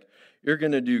was like, you're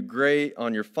going to do great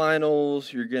on your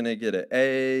finals, you're going to get an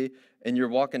A, and you're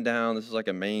walking down, this is like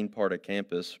a main part of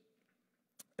campus,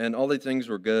 and all these things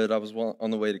were good. I was on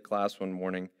the way to class one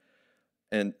morning,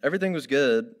 and everything was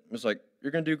good. It was like,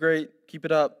 you're going to do great. Keep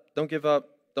it up. Don't give up.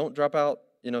 Don't drop out,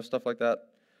 stuff like that.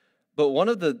 But one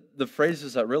of the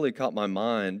phrases that really caught my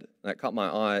mind, that caught my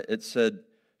eye, it said,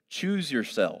 choose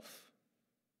yourself.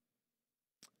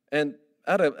 And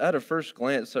at a first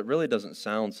glance, that really doesn't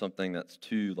sound something that's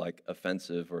too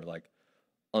offensive or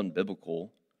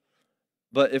unbiblical.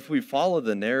 But if we follow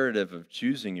the narrative of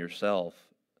choosing yourself,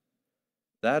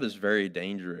 that is very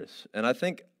dangerous. And I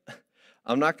think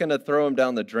I'm not going to throw him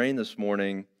down the drain this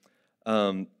morning,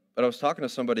 but I was talking to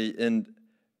somebody, and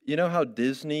you know how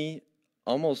Disney,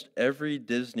 almost every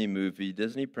Disney movie,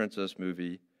 Disney princess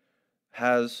movie,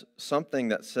 has something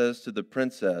that says to the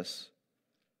princess,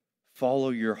 follow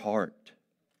your heart.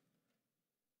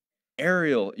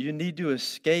 Ariel, you need to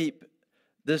escape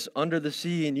this under the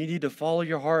sea, and you need to follow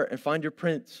your heart and find your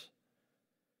prince.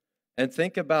 And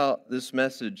think about this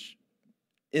message.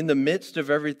 In the midst of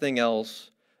everything else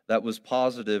that was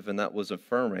positive and that was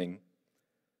affirming,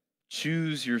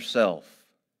 choose yourself.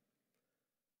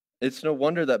 It's no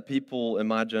wonder that people in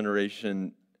my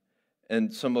generation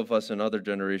and some of us in other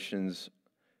generations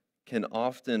can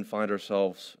often find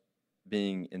ourselves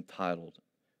being entitled.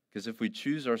 Because if we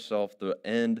choose ourselves, the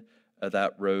end of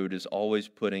that road is always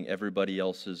putting everybody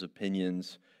else's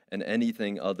opinions and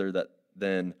anything other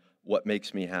than what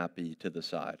makes me happy to the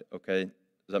side. Okay?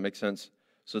 Does that make sense?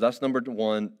 So that's number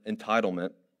one,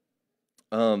 entitlement.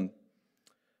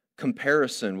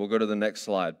 Comparison. We'll go to the next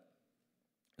slide.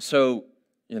 So,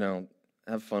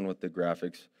 have fun with the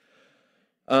graphics.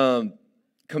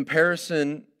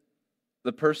 Comparison,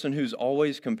 the person who's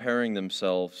always comparing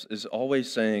themselves is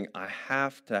always saying, I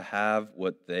have to have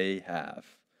what they have.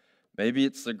 Maybe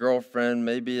it's the girlfriend,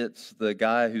 maybe it's the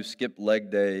guy who skipped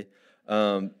leg day,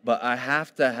 but I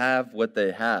have to have what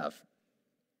they have.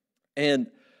 And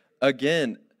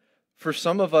again, for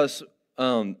some of us,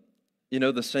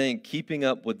 the saying, keeping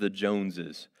up with the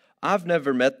Joneses. I've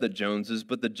never met the Joneses,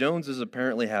 but the Joneses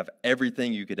apparently have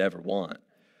everything you could ever want.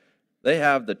 They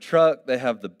have the truck, they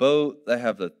have the boat, they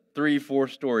have the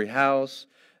 3-4-story house,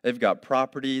 they've got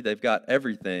property, they've got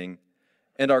everything.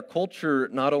 And our culture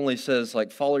not only says,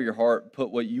 follow your heart,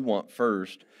 put what you want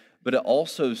first, but it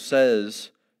also says,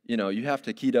 you have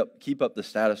to keep up the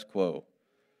status quo.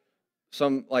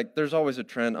 There's always a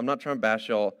trend, I'm not trying to bash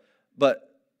y'all,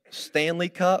 but Stanley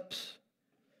Cups,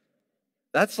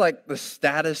 that's the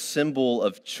status symbol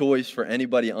of choice for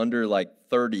anybody under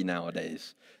 30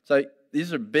 nowadays. It's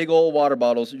these are big old water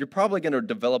bottles. You're probably going to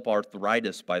develop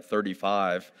arthritis by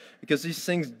 35 because these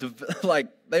things,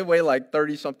 they weigh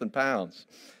 30-something pounds.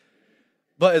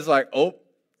 But it's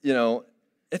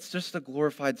it's just a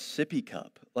glorified sippy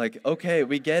cup. Okay,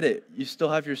 we get it. You still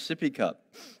have your sippy cup.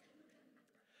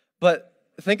 But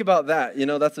think about that.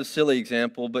 That's a silly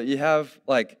example, but you have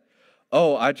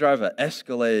oh, I drive an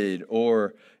Escalade,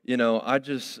 or, I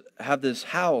just have this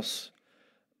house.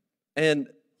 And,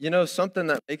 something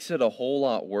that makes it a whole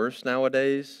lot worse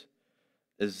nowadays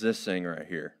is this thing right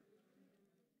here.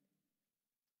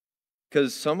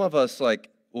 Because some of us,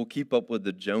 will keep up with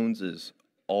the Joneses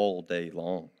all day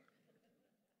long.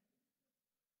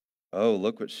 Oh,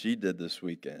 look what she did this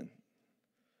weekend.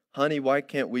 Honey, why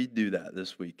can't we do that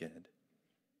this weekend?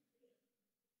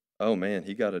 Oh, man,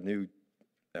 he got a new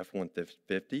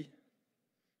F-150?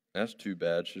 That's too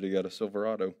bad. Should have got a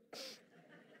Silverado.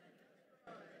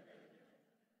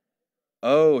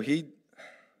 Oh,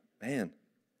 man.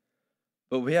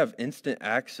 But we have instant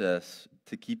access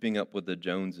to keeping up with the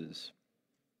Joneses.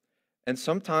 And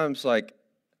sometimes,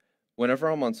 whenever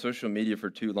I'm on social media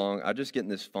for too long, I just get in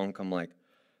this funk. I'm like,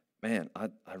 man, I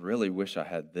really wish I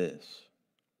had this.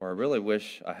 Or I really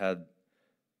wish I had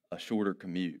a shorter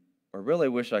commute. Or I really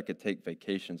wish I could take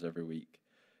vacations every week.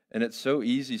 And it's so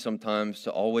easy sometimes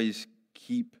to always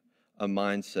keep a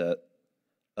mindset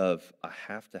of, I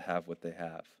have to have what they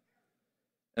have.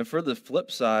 And for the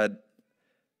flip side,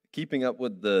 keeping up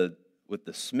with the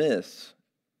Smiths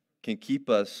can keep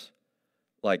us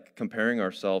comparing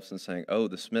ourselves and saying, oh,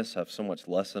 the Smiths have so much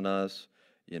less than us.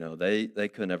 They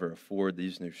could never afford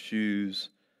these new shoes.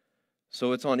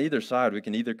 So it's on either side. We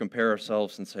can either compare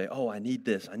ourselves and say, oh, I need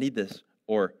this,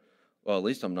 or, well, at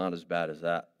least I'm not as bad as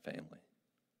that family.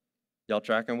 Y'all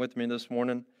tracking with me this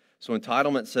morning? So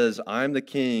entitlement says, I'm the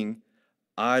king,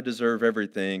 I deserve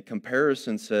everything.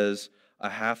 Comparison says, I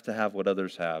have to have what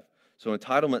others have. So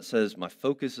entitlement says, my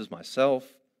focus is myself,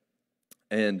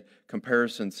 and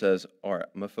comparison says, all right,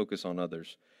 I'm going to focus on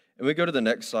others. And we go to the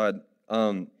next slide.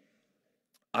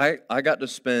 I got to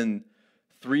spend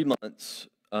 3 months,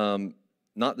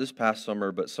 not this past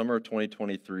summer, but summer of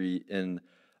 2023, in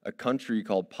a country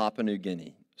called Papua New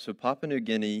Guinea. So Papua New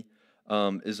Guinea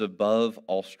is above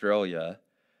Australia,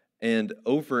 and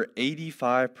over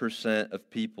 85%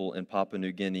 of people in Papua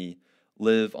New Guinea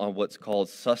live on what's called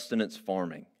sustenance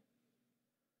farming.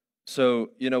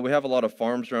 So, we have a lot of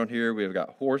farms around here. We've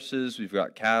got horses, we've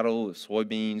got cattle,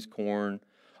 soybeans, corn,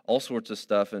 all sorts of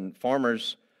stuff. And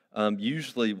farmers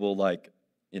usually will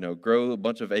grow a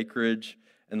bunch of acreage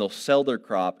and they'll sell their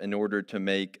crop in order to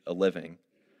make a living.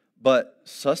 But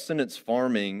sustenance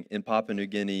farming in Papua New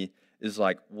Guinea is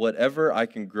like whatever I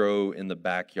can grow in the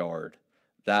backyard,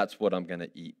 that's what I'm going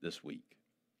to eat this week.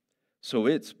 So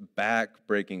it's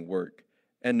back-breaking work.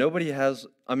 And nobody has,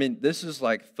 this is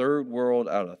like third world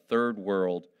out of third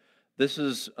world. This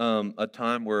is a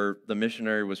time where the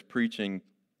missionary was preaching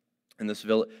in this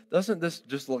village. Doesn't this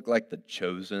just look like The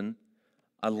Chosen?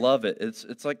 I love it.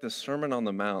 It's like the Sermon on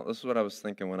the Mount. This is what I was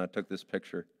thinking when I took this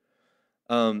picture.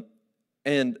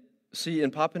 And see, in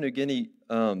Papua New Guinea,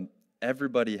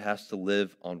 everybody has to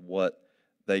live on what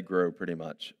they grow pretty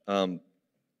much.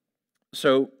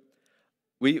 So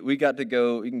we got to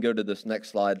go, you can go to this next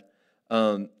slide.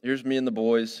 Here's me and the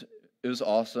boys. It was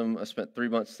awesome. I spent 3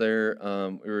 months there.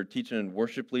 We were teaching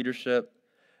worship leadership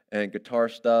and guitar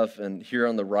stuff. And here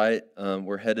on the right,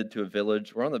 we're headed to a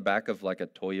village. We're on the back of like a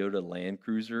Toyota Land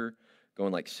Cruiser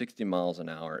going like 60 miles an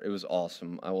hour. It was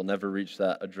awesome. I will never reach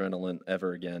that adrenaline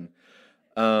ever again.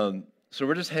 So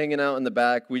we're just hanging out in the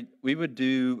back. We would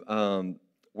do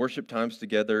worship times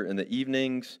together in the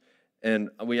evenings. And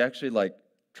we actually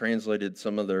translated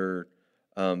some of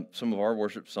our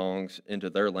worship songs into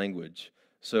their language.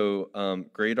 So,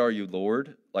 Great Are You,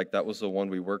 Lord, that was the one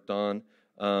we worked on.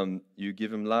 You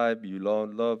give him life, you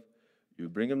Lord love, you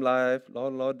bring him life,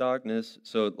 Lord darkness.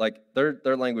 So,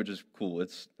 their language is cool.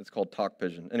 It's called Talk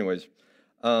Pigeon. Anyways,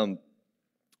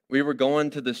 we were going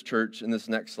to this church in this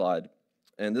next slide,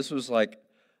 and this was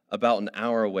about an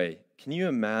hour away. Can you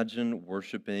imagine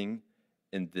worshiping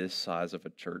in this size of a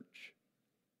church?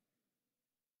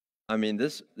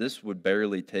 This would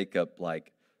barely take up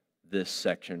this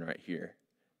section right here.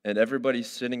 And everybody's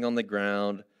sitting on the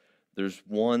ground. There's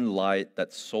one light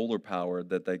that's solar powered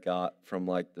that they got from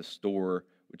the store,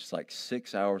 which is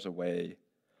 6 hours away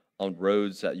on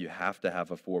roads that you have to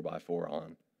have a 4x4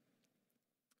 on.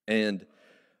 And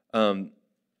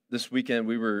this weekend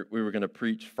we were going to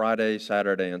preach Friday,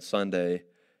 Saturday, and Sunday.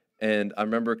 And I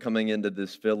remember coming into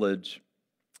this village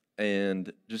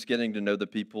and just getting to know the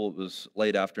people. It was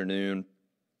late afternoon,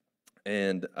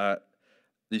 and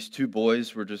these two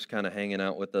boys were just kind of hanging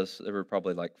out with us. They were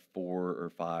probably 4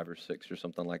 or 5 or 6 or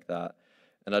something like that,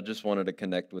 and I just wanted to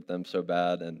connect with them so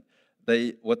bad. And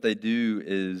what they do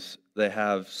is they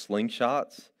have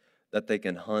slingshots that they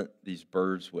can hunt these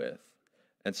birds with.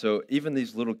 And so even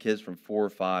these little kids from 4 or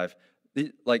 5,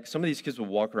 some of these kids will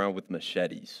walk around with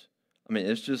machetes.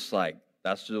 It's just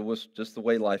that's just the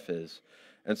way life is.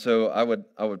 And so I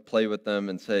would play with them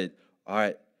and say, all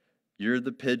right, you're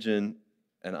the pigeon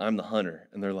and I'm the hunter.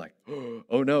 And they're like,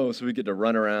 oh no. So we get to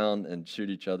run around and shoot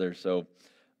each other. So,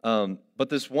 but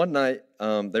this one night,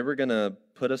 they were going to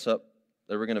put us up.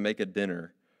 They were going to make a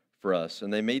dinner for us.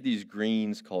 And they made these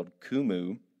greens called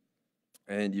kumu.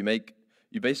 And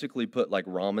you basically put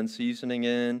ramen seasoning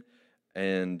in,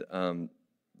 and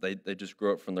they just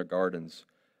grow it from their gardens.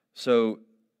 So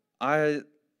I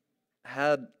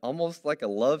had almost a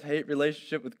love-hate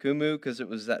relationship with kumu because it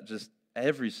was that just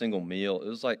every single meal. It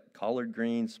was collard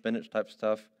greens, spinach type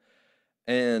stuff.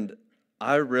 And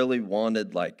I really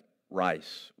wanted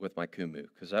rice with my kumu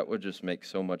because that would just make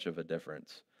so much of a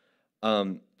difference.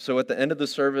 So at the end of the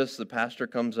service, the pastor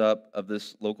comes up of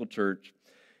this local church.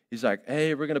 He's like,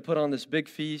 hey, we're going to put on this big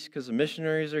feast because the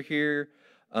missionaries are here.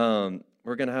 We're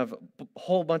going to have a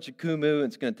whole bunch of kumu, and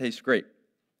it's going to taste great.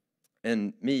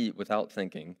 And me, without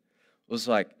thinking, was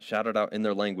shouted out in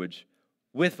their language,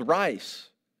 with rice.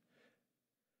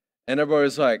 And everybody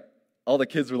was all the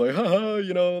kids were like, ha ha,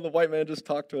 the white man just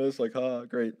talked to us, ha,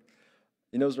 great.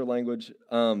 He knows their language.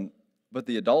 But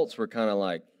the adults were kind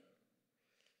of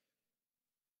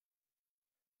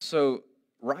so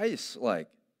rice,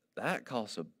 that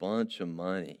costs a bunch of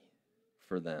money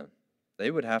for them.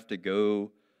 They would have to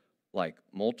go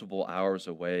multiple hours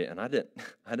away, and I didn't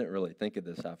really think of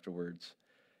this afterwards.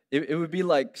 It would be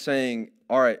like saying,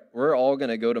 all right, we're all going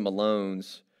to go to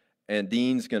Malone's, and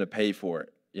Dean's going to pay for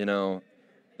it,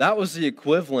 That was the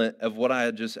equivalent of what I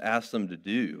had just asked them to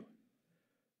do.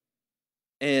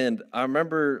 And I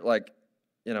remember, I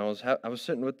was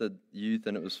sitting with the youth,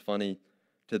 and it was funny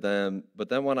to them. But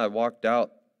then when I walked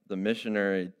out, the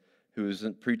missionary who was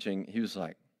preaching, he was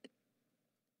and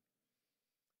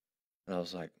I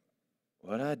was like,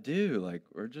 what'd I do?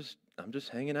 I'm just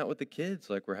hanging out with the kids.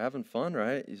 We're having fun,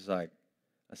 right? He's like,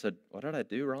 I said, what did I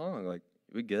do wrong? Like,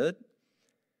 we good?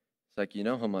 It's like, you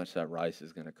know how much that rice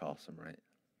is going to cost them, right?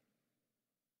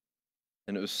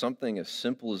 And it was something as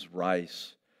simple as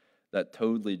rice that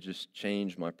totally just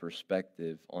changed my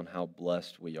perspective on how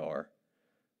blessed we are.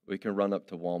 We can run up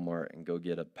to Walmart and go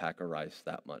get a pack of rice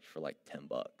that much for like $10.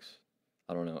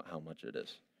 I don't know how much it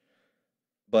is.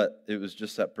 But it was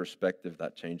just that perspective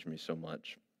that changed me so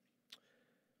much.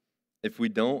 If we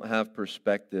don't have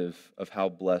perspective of how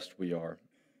blessed we are,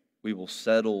 we will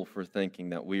settle for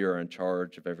thinking that we are in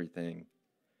charge of everything.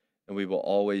 And we will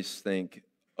always think,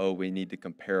 oh, we need to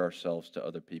compare ourselves to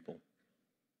other people.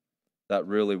 That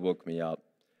really woke me up.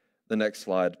 The next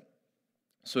slide.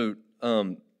 So,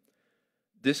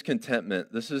 discontentment.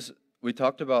 We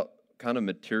talked about kind of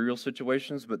material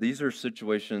situations, but these are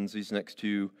situations, these next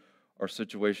two are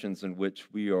situations in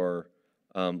which we are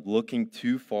looking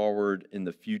too forward in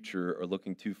the future or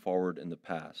looking too forward in the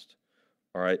past.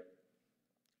 All right?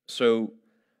 So,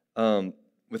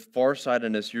 with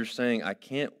farsightedness, you're saying, I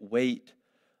can't wait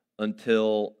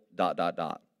until ...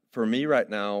 For me right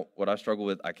now, what I struggle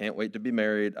with, I can't wait to be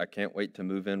married. I can't wait to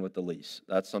move in with the lease.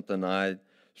 That's something I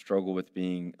struggle with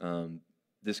being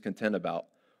discontent about.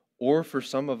 Or for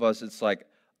some of us, it's like,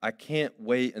 I can't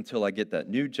wait until I get that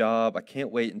new job. I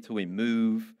can't wait until we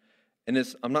move. And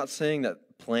I'm not saying that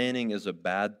planning is a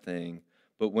bad thing,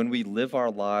 but when we live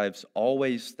our lives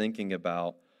always thinking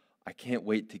about, I can't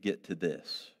wait to get to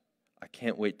this. I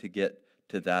can't wait to get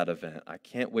to that event. I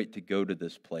can't wait to go to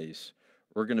this place.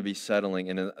 We're going to be settling,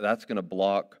 and that's going to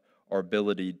block our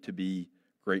ability to be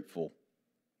grateful.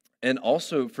 And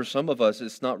also, for some of us,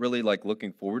 it's not really like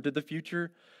looking forward to the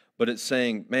future, but it's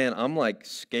saying, man, I'm like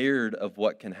scared of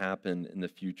what can happen in the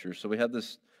future. So we have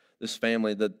this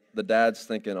family that the dad's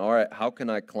thinking, all right, how can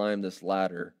I climb this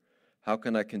ladder? How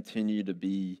can I continue to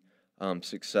be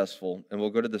successful? And we'll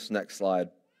go to this next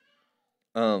slide.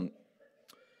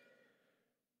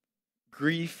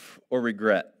 Grief or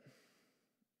regret.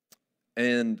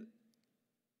 And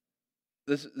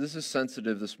this is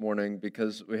sensitive this morning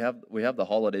because we have the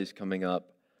holidays coming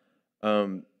up,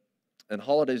 and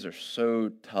holidays are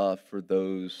so tough for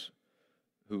those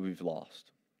who we've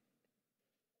lost.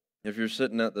 If you're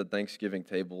sitting at the Thanksgiving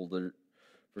table,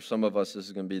 for some of us, this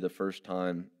is going to be the first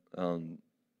time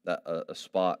that a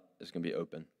spot is going to be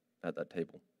open at that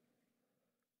table.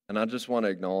 And I just want to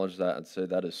acknowledge that and say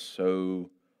that is so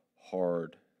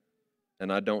hard.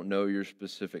 And I don't know your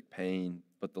specific pain,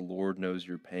 but the Lord knows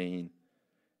your pain,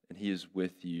 and He is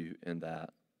with you in that.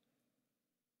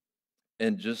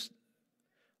 And just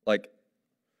like,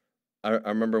 I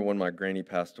remember when my granny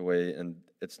passed away, and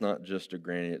it's not just a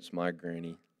granny, it's my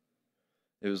granny.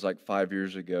 It was like 5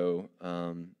 years ago,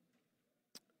 in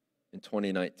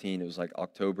 2019, it was like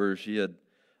October. She had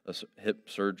a hip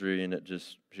surgery, and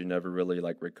she never really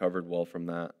like recovered well from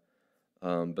that.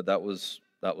 But that was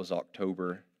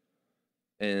October.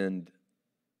 And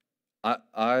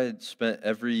I spent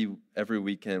every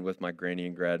weekend with my granny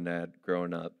and granddad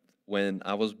growing up. When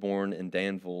I was born in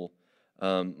Danville,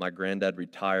 my granddad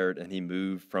retired, and he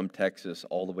moved from Texas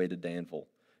all the way to Danville.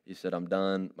 He said, I'm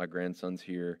done. My grandson's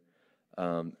here.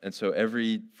 And so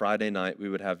every Friday night, we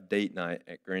would have date night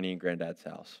at Granny and Granddad's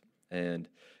house. And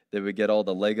they would get all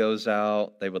the Legos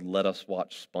out. They would let us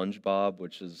watch SpongeBob,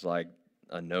 which is like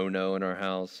a no-no in our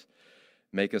house.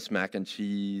 Make us mac and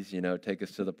cheese, take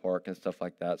us to the park and stuff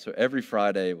like that. So every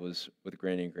Friday was with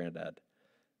Granny and Granddad.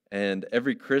 And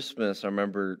every Christmas, I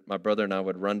remember my brother and I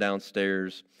would run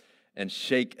downstairs and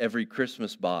shake every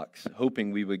Christmas box,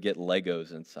 hoping we would get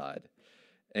Legos inside.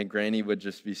 And Granny would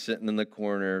just be sitting in the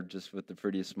corner, just with the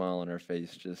prettiest smile on her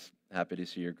face, just happy to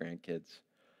see her grandkids.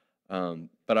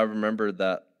 But I remember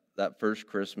that first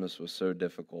Christmas was so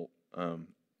difficult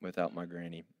without my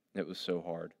granny. It was so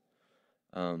hard.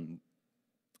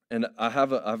 And I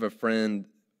have a friend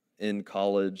in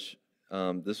college.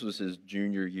 This was his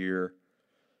junior year.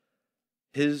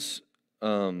 He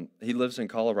lives in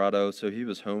Colorado, so he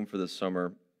was home for the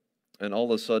summer. And all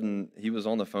of a sudden, he was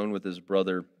on the phone with his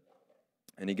brother,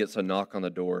 and he gets a knock on the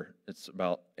door. It's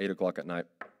about 8 o'clock at night.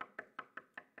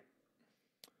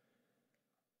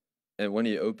 And when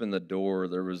he opened the door,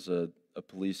 there was a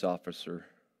police officer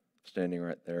standing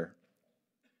right there.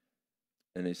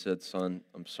 And he said, son,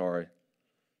 I'm sorry,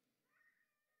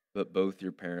 but both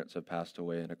your parents have passed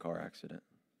away in a car accident.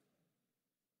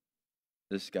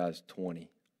 This guy's 20.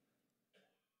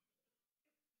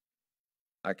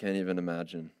 I can't even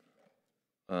imagine.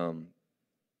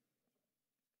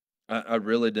 I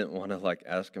really didn't want to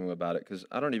ask him about it because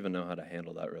I don't even know how to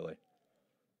handle that really.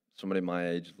 Somebody my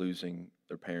age losing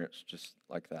their parents just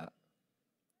like that.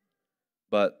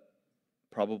 But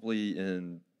probably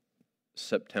in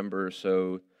September or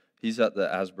so. He's at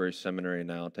the Asbury Seminary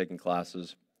now taking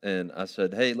classes. And I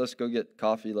said, hey, let's go get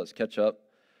coffee. Let's catch up.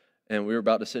 And we were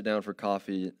about to sit down for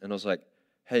coffee. And I was like,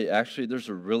 hey, actually, there's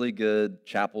a really good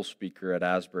chapel speaker at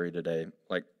Asbury today.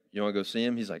 Like, you want to go see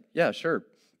him? He's like, yeah, sure.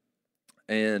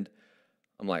 And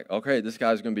I'm like, okay, this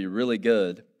guy's going to be really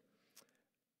good.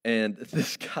 And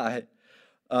this guy,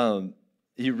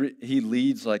 he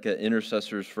leads like an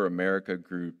Intercessors for America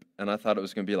group. And I thought it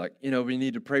was going to be like, we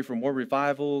need to pray for more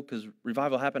revival because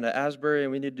revival happened at Asbury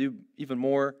and we need to do even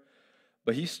more.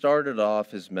 But he started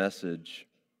off his message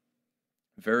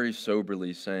very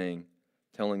soberly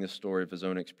telling the story of his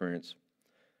own experience.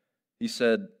 He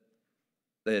said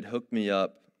they had hooked me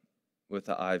up with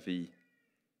the IV,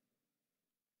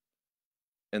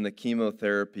 and the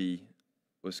chemotherapy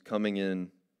was coming in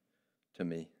to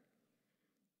me,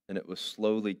 and it was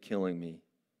slowly killing me,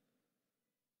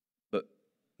 but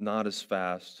not as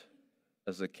fast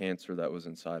as the cancer that was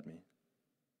inside me.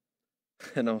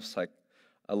 And I was like,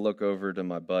 I look over to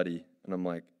my buddy, and I'm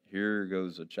like, here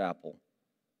goes a chapel.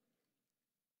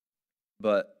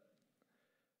 But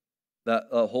that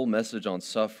whole message on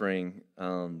suffering,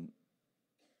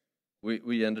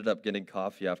 we ended up getting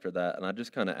coffee after that, and I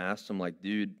just kind of asked him, like,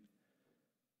 dude,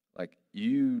 like,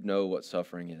 you know what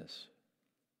suffering is.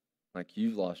 Like,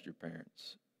 you've lost your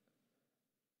parents.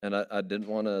 And I didn't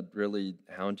want to really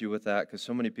hound you with that because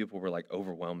so many people were, like,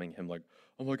 overwhelming him, like,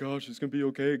 oh my gosh, it's going to be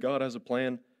okay. God has a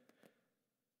plan.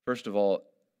 First of all,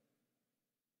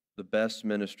 the best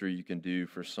ministry you can do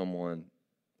for someone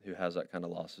who has that kind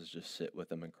of loss is just sit with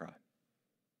them and cry.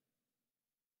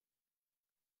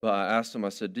 But I asked him, I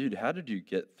said, dude, how did you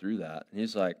get through that? And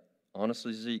he's like,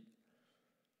 honestly, Zeke,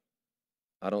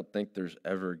 I don't think there's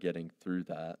ever getting through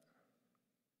that.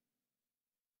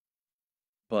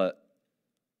 But,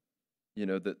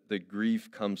 the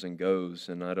grief comes and goes,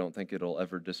 and I don't think it'll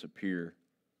ever disappear.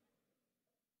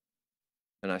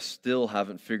 And I still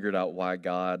haven't figured out why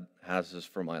God has this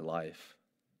for my life.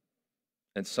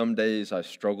 And some days I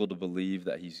struggle to believe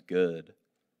that He's good.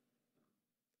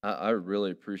 I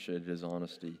really appreciated his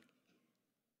honesty.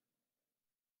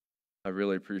 I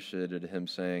really appreciated him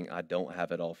saying, I don't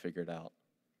have it all figured out.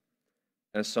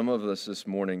 And some of us this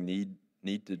morning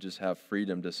need to just have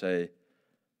freedom to say,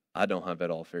 I don't have it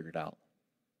all figured out.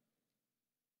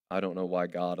 I don't know why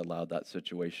God allowed that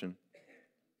situation.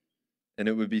 And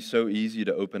it would be so easy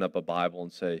to open up a Bible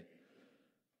and say,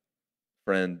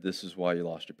 friend, this is why you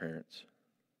lost your parents.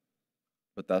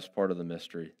 But that's part of the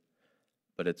mystery.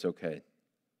 But it's okay.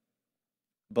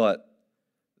 But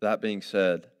that being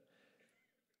said, if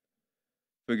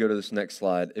we go to this next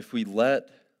slide, if we let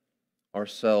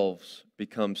ourselves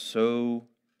become so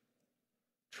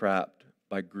trapped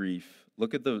by grief,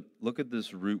 look at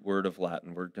this root word of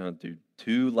Latin. We're going to do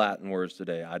 2 Latin words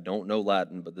today. I don't know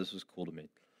Latin, but this is cool to me.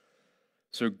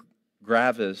 So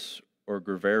gravis or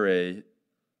gravere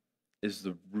is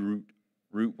the root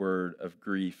word of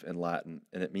grief in Latin,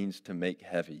 and it means to make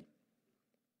heavy.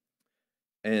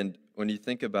 And when you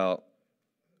think about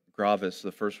gravis,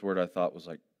 the first word I thought was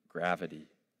like gravity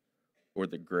or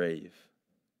the grave.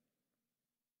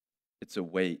 It's a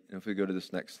weight. And if we go to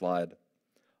this next slide,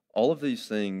 all of these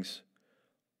things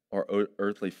are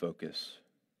earthly focus.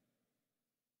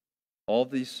 All of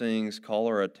these things call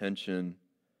our attention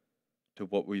to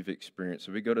what we've experienced.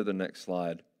 So we go to the next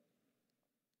slide.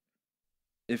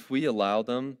 If we allow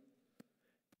them,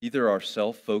 either our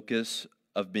self-focus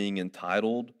of being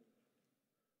entitled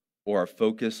or our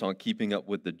focus on keeping up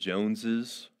with the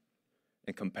Joneses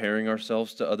and comparing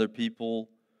ourselves to other people,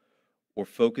 or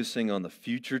focusing on the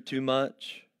future too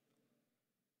much,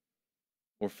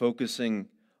 or focusing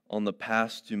on the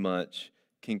past too much,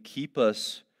 can keep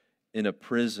us in a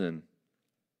prison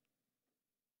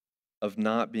of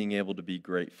not being able to be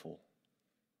grateful.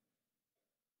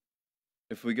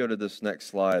 If we go to this next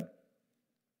slide,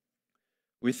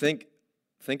 we think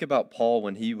about Paul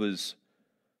when he was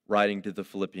writing to the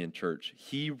Philippian church.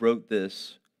 He wrote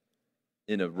this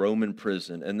in a Roman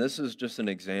prison, and this is just an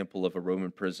example of a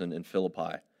Roman prison in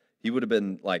Philippi. He would have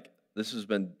been like, this has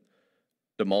been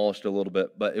demolished a little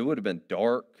bit, but it would have been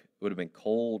dark, it would have been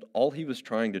cold. All he was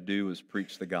trying to do was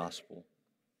preach the gospel.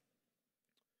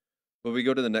 When we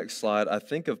go to the next slide, I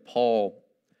think of Paul,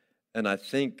 and I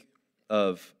think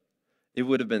of it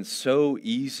would have been so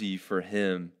easy for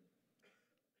him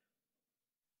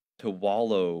to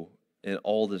wallow in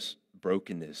all this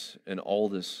brokenness and all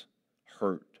this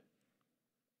hurt.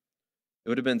 It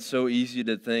would have been so easy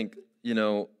to think,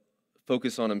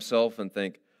 focus on himself and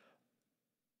think,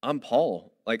 I'm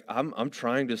Paul. Like, I'm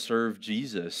trying to serve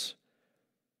Jesus,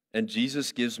 and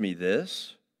Jesus gives me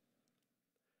this.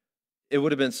 it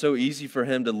would have been so easy for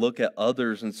him to look at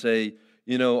others and say,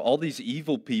 you know, all these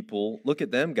evil people, look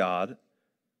at them, God.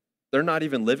 They're not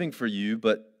even living for you,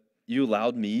 but you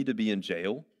allowed me to be in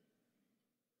jail.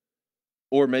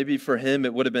 Or maybe for him,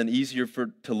 it would have been easier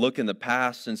to look in the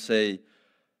past and say,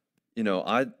 you know,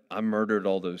 I murdered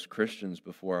all those Christians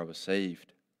before I was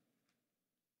saved.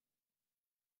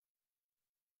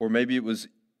 Or maybe it was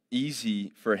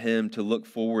easy for him to look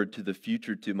forward to the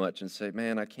future too much and say,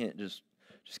 man, I can't just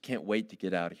can't wait to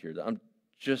get out of here. I'm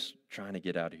just trying to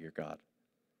get out of here, God.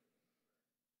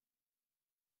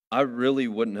 I really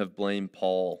wouldn't have blamed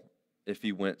Paul if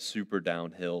he went super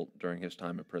downhill during his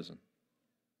time in prison.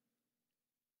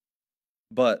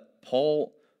 But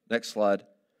Paul, next slide.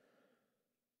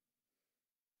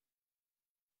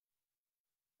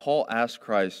 Paul asked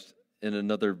Christ in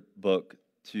another book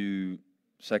to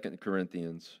 2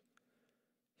 Corinthians.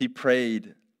 He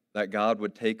prayed that God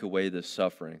would take away this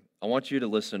suffering. I want you to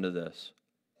listen to this.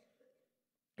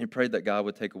 He prayed that God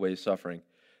would take away his suffering.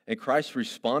 And Christ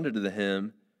responded to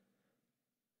him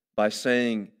by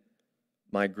saying,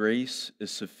 my grace is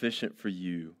sufficient for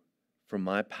you, for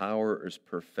my power is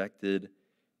perfected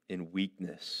in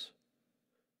weakness.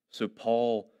 So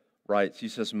Paul writes, he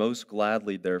says, most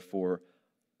gladly, therefore,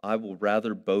 I will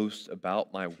rather boast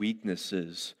about my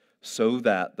weaknesses so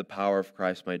that the power of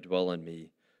Christ may dwell in me.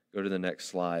 Go to the next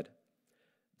slide.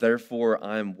 Therefore,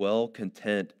 I am well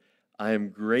content. I am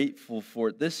grateful for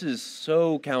it. This is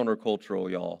so countercultural,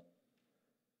 y'all.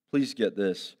 Please get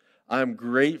this. I am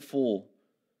grateful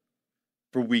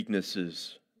for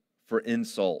weaknesses, for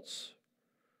insults,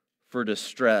 for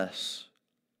distress,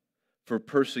 for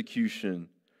persecution,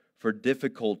 for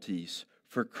difficulties,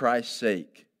 for Christ's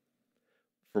sake.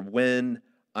 For when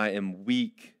I am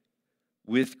weak,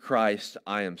 with Christ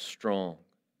I am strong.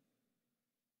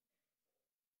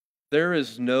 There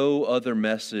is no other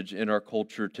message in our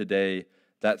culture today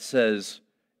that says,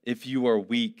 if you are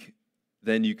weak,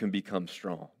 then you can become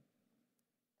strong.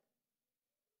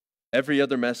 Every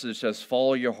other message says,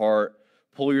 follow your heart,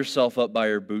 pull yourself up by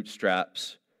your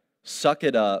bootstraps, suck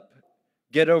it up,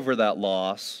 get over that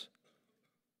loss.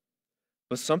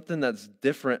 But something that's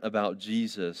different about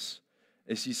Jesus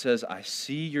is he says, I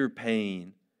see your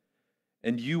pain,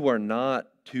 and you are not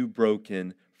too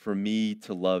broken for me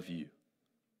to love you.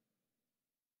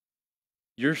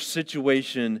 Your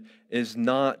situation is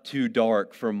not too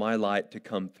dark for my light to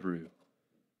come through.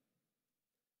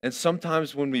 And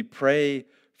sometimes when we pray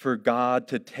for God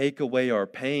to take away our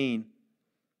pain,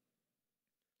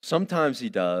 sometimes he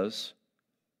does,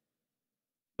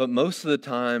 but most of the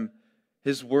time,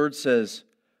 his word says,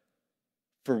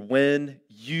 for when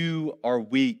you are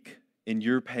weak in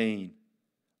your pain,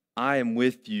 I am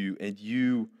with you and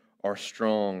you are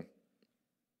strong.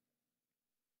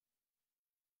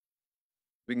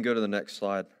 We can go to the next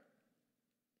slide.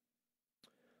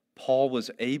 Paul was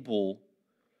able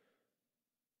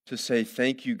to say,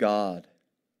 thank you, God,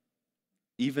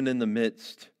 even in the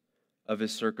midst of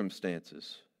his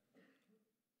circumstances.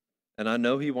 And I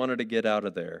know he wanted to get out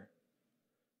of there,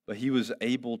 but he was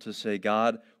able to say,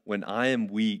 God, when I am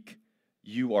weak,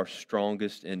 you are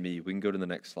strongest in me. We can go to the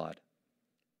next slide.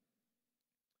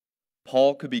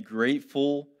 Paul could be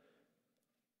grateful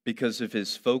because of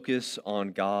his focus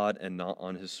on God and not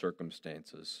on his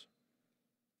circumstances.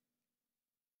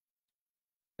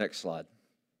 Next slide.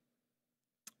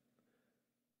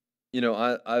 You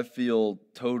know, I feel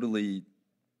totally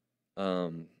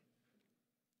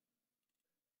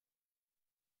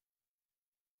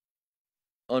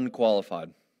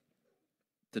unqualified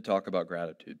to talk about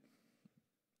gratitude.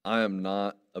 I am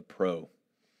not a pro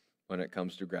when it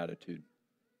comes to gratitude.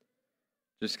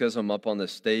 Just because I'm up on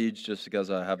this stage, just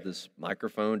because I have this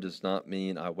microphone, does not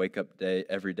mean I wake up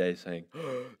every day saying,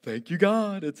 oh, thank you,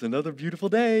 God, it's another beautiful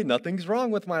day. Nothing's wrong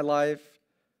with my life.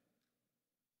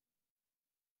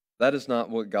 That is not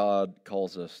what God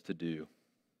calls us to do.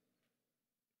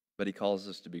 But he calls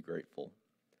us to be grateful.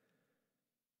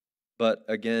 But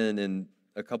again,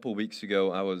 a couple weeks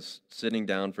ago, I was sitting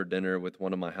down for dinner with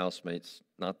one of my housemates,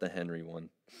 not the Henry one.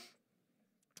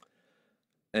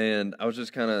 And I was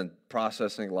just kind of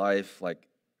processing life. Like,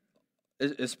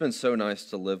 it's been so nice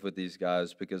to live with these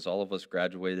guys because all of us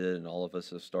graduated and all of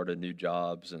us have started new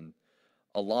jobs and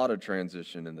a lot of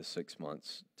transition in the 6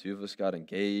 months. 2 of us got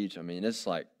engaged. I mean, it's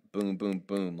like boom, boom,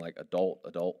 boom, like adult.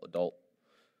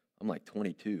 I'm like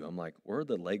 22. I'm like, where are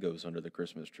the Legos under the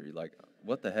Christmas tree? Like,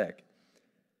 what the heck?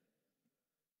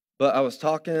 But I was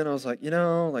talking, I was like,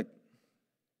 like,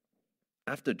 I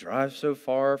have to drive so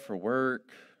far for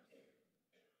work.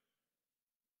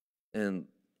 And,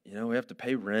 we have to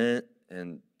pay rent,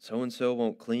 and so-and-so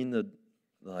won't clean the,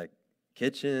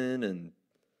 kitchen, and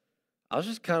I was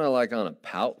just kind of like on a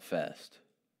pout fest.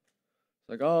 It's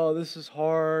like, oh, this is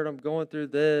hard. I'm going through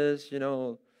this.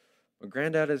 My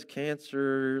granddad has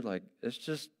cancer. Like, it's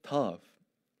just tough.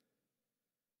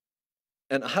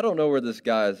 And I don't know where this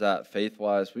guy is at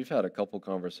faith-wise. We've had a couple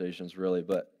conversations, really,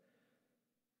 but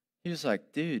he was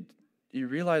like, dude, do you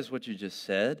realize what you just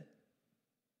said?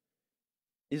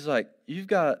 He's like, you've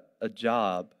got a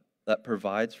job that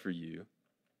provides for you.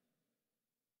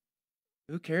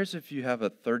 Who cares if you have a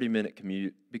 30-minute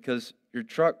commute? Because your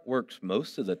truck works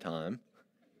most of the time.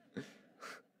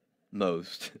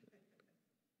 Most.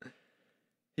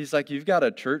 He's like, you've got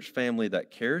a church family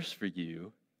that cares for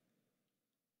you.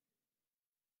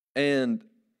 And,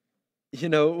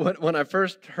 when I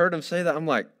first heard him say that, I'm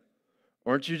like,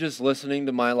 aren't you just listening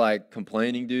to my,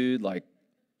 complaining dude? Like,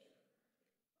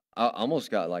 I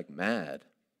almost got, mad.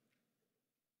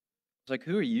 It's like,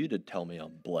 who are you to tell me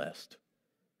I'm blessed?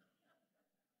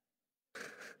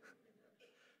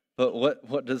 But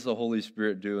what does the Holy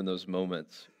Spirit do in those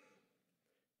moments?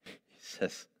 He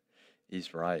says,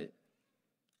 he's right.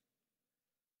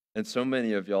 And so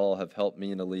many of y'all have helped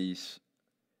me and Elise,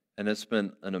 and it's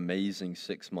been an amazing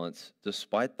 6 months,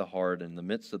 despite the hard, in the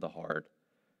midst of the hard,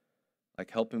 like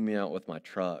helping me out with my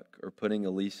truck or putting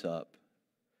Elise up,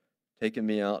 taking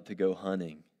me out to go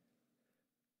hunting,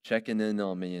 checking in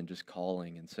on me and just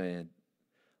calling and saying,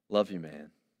 love you, man.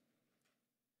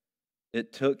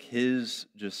 It took his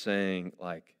just saying,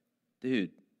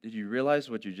 dude, did you realize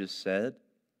what you just said?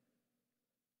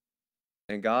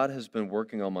 And God has been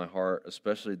working on my heart,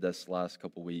 especially this last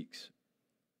couple weeks,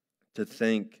 to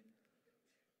think,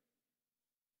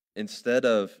 instead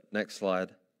of, next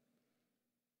slide,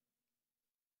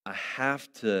 I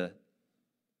have to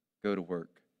go to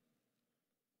work.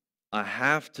 I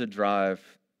have to drive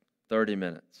 30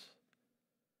 minutes.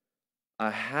 I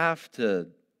have to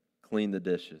clean the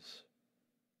dishes.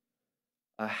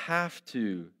 I have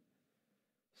to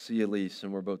see Elise,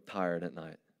 and we're both tired at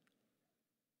night.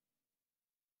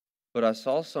 But I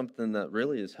saw something that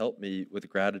really has helped me with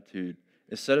gratitude.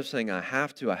 Instead of saying, I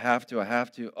have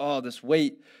to, oh, this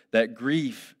weight, that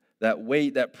grief, that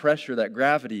weight, that pressure, that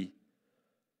gravity,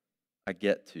 I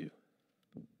get to.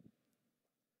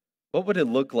 What would it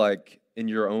look like in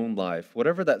your own life,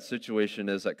 whatever that situation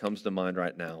is that comes to mind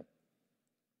right now?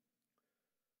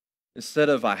 Instead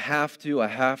of, I have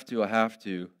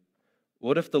to,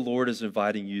 what if the Lord is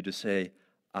inviting you to say,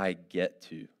 I get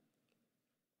to?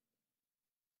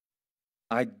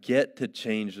 I get to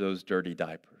change those dirty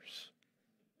diapers.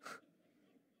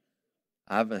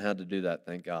 I haven't had to do that,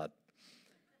 thank God.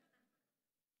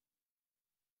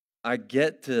 I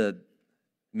get to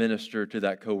minister to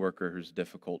that coworker who's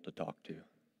difficult to talk to.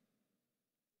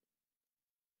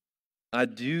 I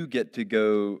do get to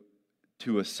go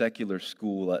to a secular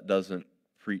school that doesn't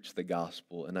preach the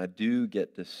gospel, and I do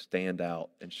get to stand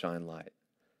out and shine light.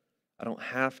 I don't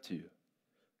have to.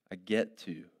 I get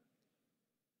to.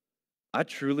 I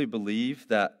truly believe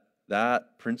that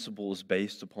that principle is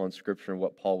based upon Scripture and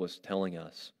what Paul was telling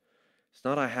us. It's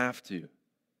not I have to.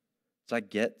 It's I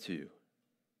get to.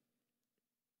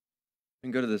 We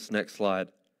can go to this next slide.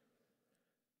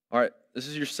 All right, this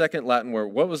is your second Latin word.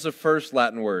 What was the first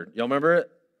Latin word? Y'all remember it?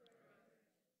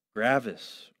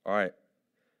 Gravis. All right.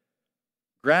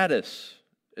 Gratis.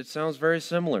 It sounds very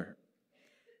similar.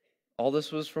 All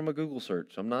this was from a Google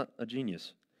search. I'm not a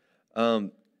genius.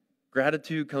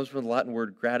 Gratitude comes from the Latin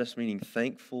word gratis, meaning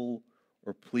thankful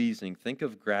or pleasing. Think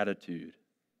of gratitude.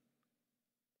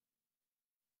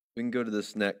 We can go to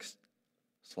this next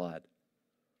slide.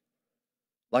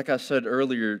 Like I said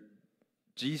earlier,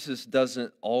 Jesus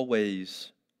doesn't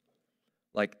always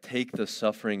take the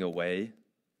suffering away.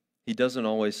 He doesn't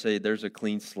always say there's a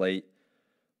clean slate.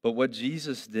 But what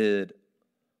Jesus did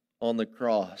on the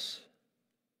cross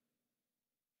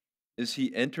is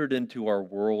he entered into our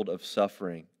world of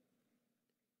suffering.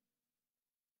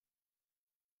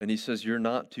 And he says, you're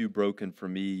not too broken for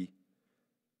me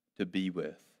to be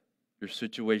with. Your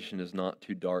situation is not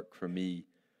too dark for me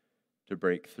to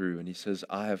break through. And he says,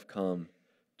 I have come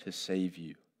to save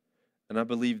you. And I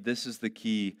believe this is the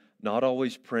key, not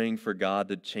always praying for God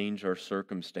to change our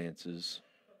circumstances,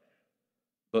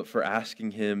 but for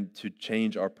asking him to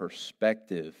change our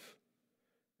perspective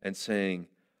and saying,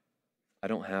 I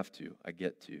don't have to, I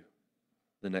get to.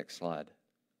 The next slide.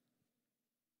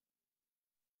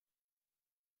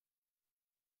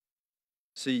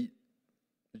 See,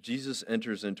 Jesus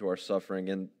enters into our suffering,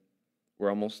 and we're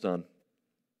almost done.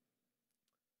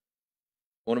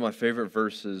 One of my favorite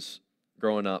verses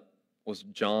growing up was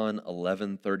John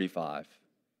 11:35.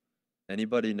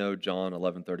 Anybody know John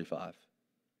 11:35?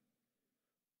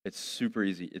 It's super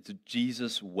easy. It's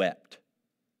Jesus wept.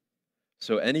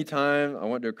 So anytime I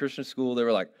went to a Christian school, they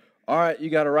were like, all right, you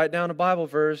got to write down a Bible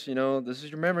verse. This is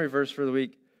your memory verse for the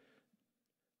week.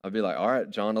 I'd be like, all right,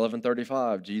 John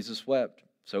 11:35, Jesus wept.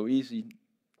 So easy.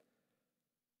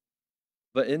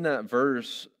 But in that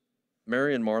verse,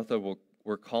 Mary and Martha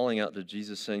were calling out to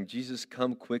Jesus saying, Jesus,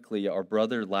 come quickly. Our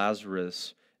brother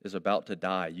Lazarus is about to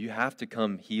die. You have to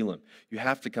come heal him. You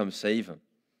have to come save him.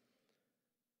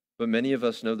 But many of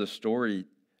us know the story.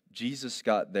 Jesus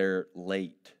got there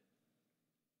late.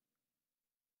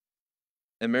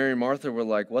 And Mary and Martha were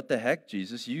like, what the heck,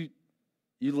 Jesus? You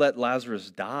let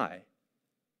Lazarus die.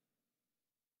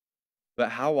 But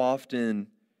how often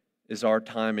is our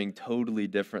timing totally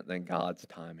different than God's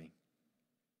timing?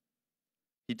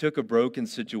 He took a broken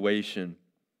situation,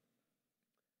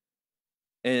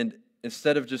 and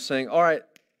instead of just saying, all right,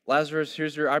 Lazarus,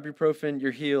 here's your ibuprofen,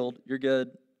 you're healed, you're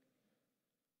good,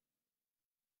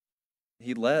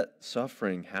 he let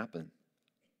suffering happen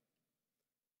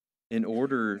in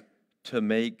order to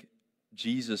make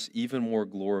Jesus even more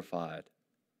glorified.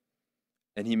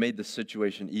 And he made the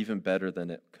situation even better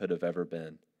than it could have ever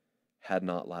been had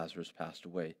not Lazarus passed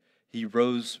away. He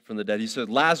rose from the dead. He said,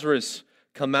 Lazarus,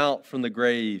 come out from the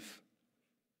grave.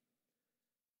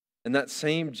 And that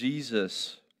same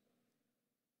Jesus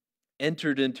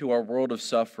entered into our world of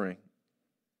suffering.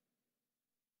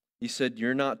 He said,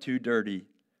 you're not too dirty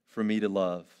for me to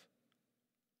love.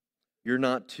 You're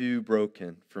not too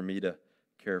broken for me to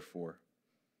care for.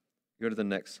 Go to the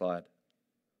next slide.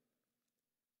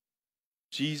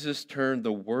 Jesus turned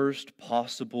the worst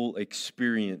possible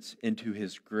experience into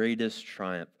his greatest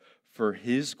triumph for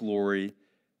his glory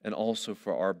and also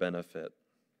for our benefit.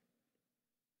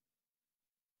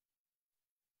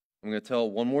 I'm going to tell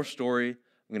one more story.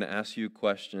 I'm going to ask you a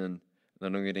question, and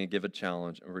then I'm going to give a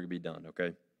challenge, and we're going to be done,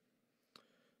 okay?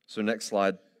 So next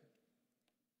slide.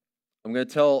 I'm going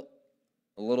to tell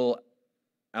a little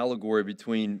allegory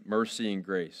between mercy and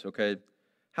grace, okay?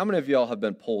 How many of y'all have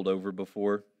been pulled over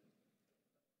before?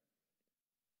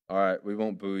 All right, we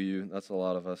won't boo you. That's a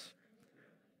lot of us.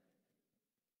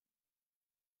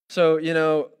 So,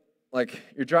 like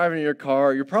you're driving in your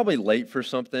car, you're probably late for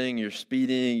something, you're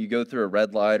speeding, you go through a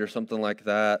red light or something like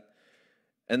that,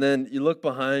 and then you look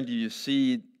behind you, you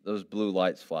see those blue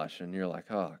lights flashing, and you're like,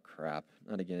 oh, crap,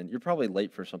 not again. You're probably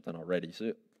late for something already,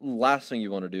 so the last thing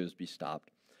you want to do is be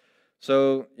stopped.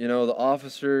 So, the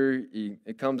officer, he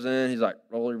comes in, he's like,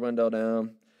 roll your window down,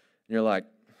 and you're like,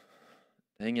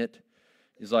 dang it.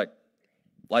 He's like,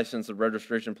 license and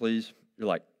registration, please. You're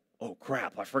like, oh,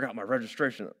 crap, I forgot my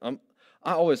registration.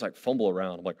 I always fumble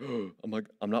around. I'm like,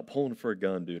 I'm not pulling for a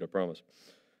gun, dude, I promise.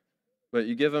 But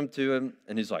you give them to him,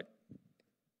 and he's like,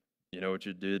 you know what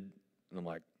you did? And I'm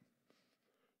like,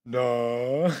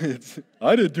 no,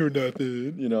 I didn't do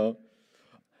nothing,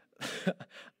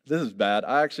 This is bad.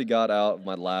 I actually got out of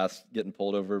my last getting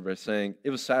pulled over by saying, it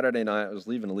was Saturday night, I was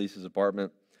leaving Elise's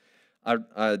apartment.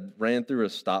 I ran through a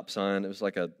stop sign. It was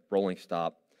like a rolling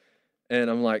stop.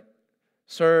 And I'm like,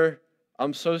 sir,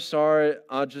 I'm so sorry.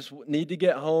 I just need to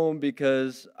get home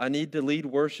because I need to lead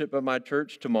worship at my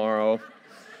church tomorrow.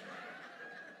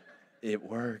 It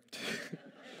worked.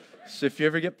 So if you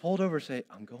ever get pulled over, say,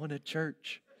 I'm going to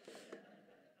church.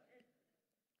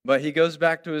 But he goes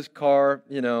back to his car,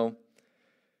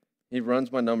 He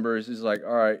runs my numbers. He's like,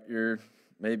 all right, you're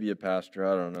maybe a pastor.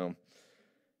 I don't know.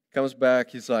 Comes back.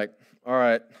 He's like, all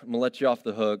right, I'm going to let you off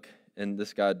the hook. And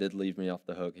this guy did leave me off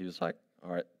the hook. He was like,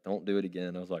 all right, don't do it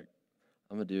again. I was like,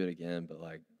 I'm going to do it again, but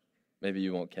maybe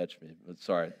you won't catch me. But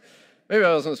sorry. Maybe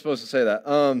I wasn't supposed to say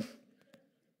that.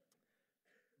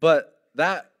 But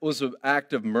that was an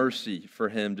act of mercy for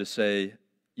him to say,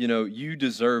 you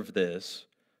deserve this,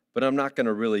 but I'm not going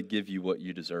to really give you what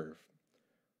you deserve.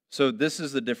 So this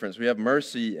is the difference. We have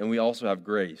mercy and we also have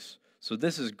grace. So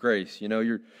this is grace.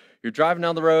 You're driving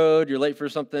down the road, you're late for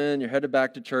something, you're headed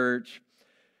back to church,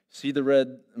 see the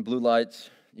red and blue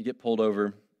lights, you get pulled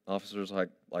over. Officer's like,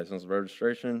 license and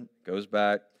registration, goes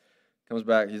back, comes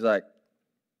back. He's like,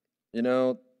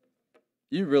 you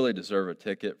really deserve a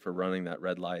ticket for running that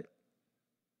red light.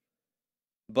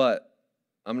 But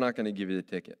I'm not going to give you the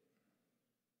ticket.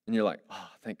 And you're like, oh,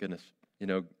 thank goodness.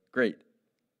 Great.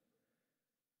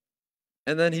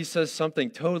 And then he says something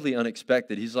totally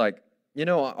unexpected. He's like, I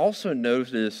also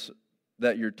noticed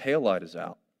that your taillight is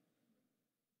out.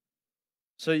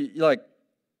 So you've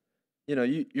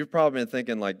probably been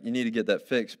thinking you need to get that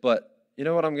fixed. But you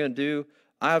know what I'm going to do?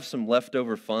 I have some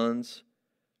leftover funds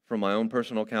from my own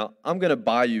personal account. I'm going to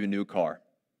buy you a new car.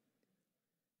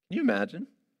 Can you imagine?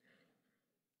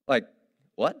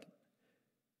 What?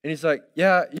 And he's like,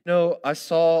 yeah, I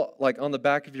saw like on the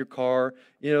back of your car,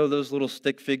 those little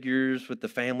stick figures with the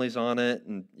families on it,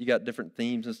 and you got different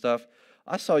themes and stuff.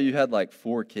 I saw you had like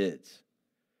 4 kids.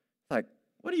 Like,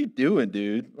 what are you doing,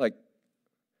 dude? Like,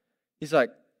 he's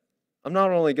like, I'm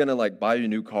not only going to like buy you a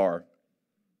new car,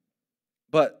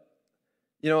 but,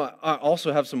 I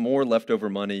also have some more leftover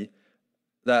money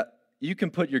that you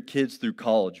can put your kids through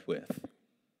college with.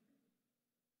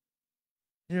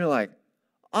 And you're like,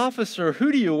 officer,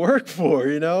 who do you work for,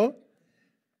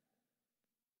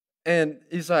 And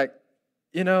he's like,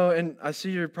 and I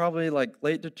see you're probably like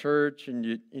late to church, and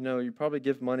you probably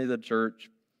give money to the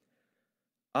church.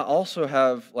 I also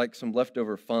have like some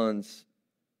leftover funds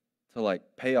to like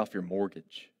pay off your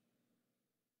mortgage.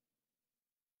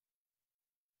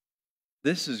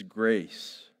 This is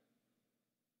grace.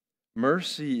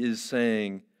 Mercy is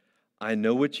saying, I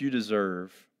know what you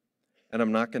deserve, and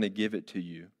I'm not going to give it to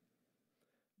you.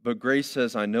 But grace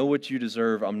says, I know what you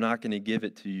deserve, I'm not going to give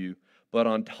it to you. But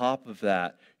on top of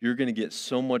that, you're going to get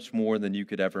so much more than you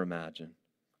could ever imagine.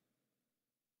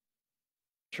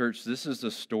 Church, this is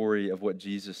the story of what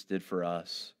Jesus did for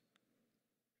us.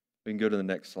 We can go to the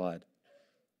next slide.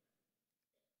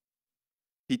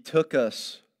 He took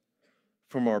us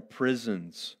from our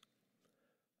prisons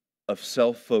of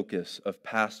self-focus, of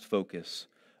past focus,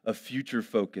 of future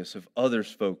focus, of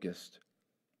others focused.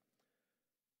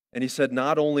 And he said,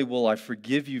 not only will I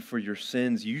forgive you for your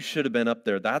sins, you should have been up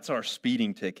there. That's our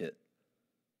speeding ticket.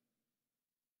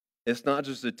 It's not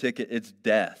just a ticket, it's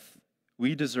death.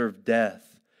 We deserve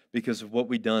death because of what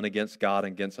we've done against God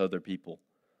and against other people.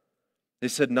 They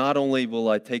said, not only will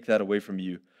I take that away from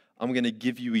you, I'm going to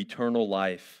give you eternal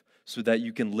life so that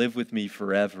you can live with me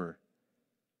forever.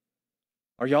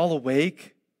 Are y'all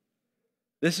awake?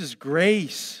 This is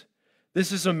grace.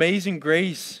 This is amazing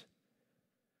grace.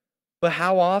 But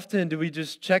how often do we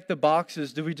just check the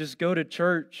boxes? Do we just go to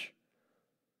church?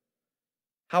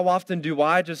 How often do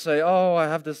I just say, oh, I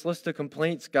have this list of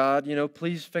complaints, God,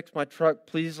 please fix my truck.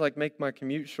 Please make my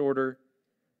commute shorter.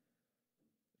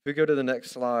 If we go to the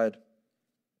next slide.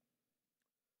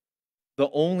 The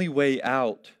only way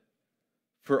out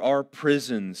for our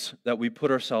prisons that we put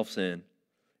ourselves in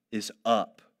is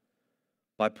up.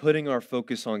 By putting our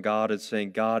focus on God and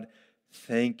saying, God,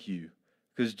 thank you.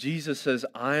 Because Jesus says,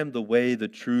 I am the way, the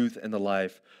truth, and the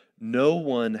life. No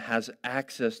one has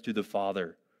access to the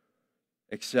Father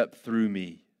except through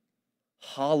me.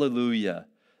 Hallelujah.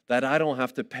 That I don't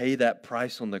have to pay that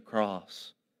price on the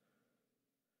cross.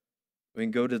 We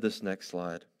can go to this next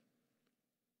slide.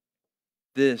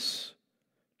 This,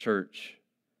 church,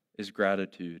 is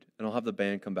gratitude. And I'll have the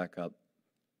band come back up.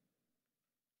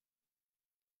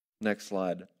 Next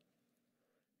slide.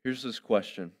 Here's this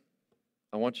question.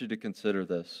 I want you to consider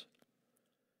this.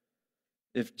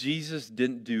 If Jesus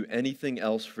didn't do anything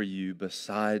else for you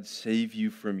besides save you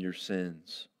from your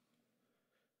sins,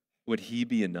 would he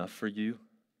be enough for you?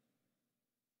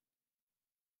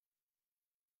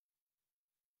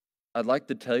 I'd like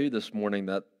to tell you this morning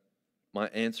that my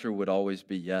answer would always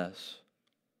be yes.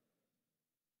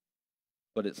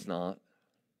 But it's not.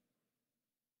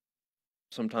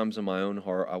 Sometimes in my own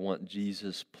heart, I want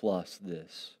Jesus plus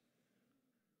this.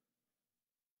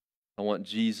 I want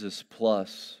Jesus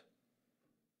plus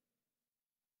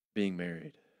being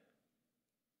married.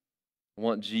 I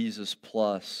want Jesus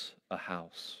plus a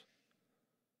house.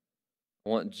 I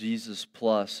want Jesus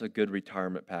plus a good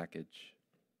retirement package.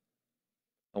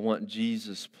 I want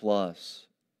Jesus plus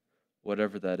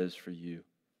whatever that is for you.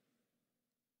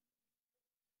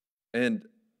 And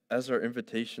as our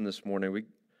invitation this morning, we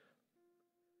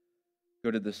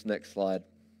go to this next slide.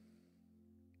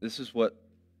 This is what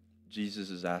Jesus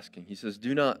is asking. He says,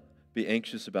 do not be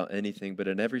anxious about anything, but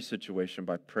in every situation,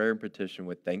 by prayer and petition,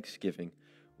 with thanksgiving,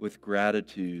 with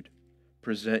gratitude,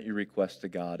 present your request to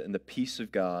God. And the peace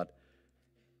of God,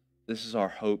 this is our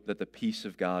hope, that the peace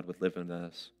of God would live in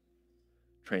us,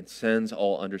 transcends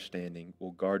all understanding,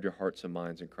 will guard your hearts and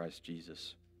minds in Christ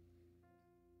Jesus.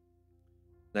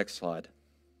 Next slide.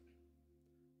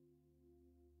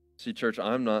 See, church,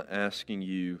 I'm not asking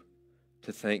you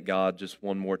to thank God just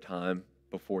one more time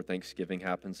before Thanksgiving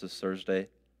happens this Thursday.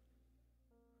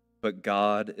 But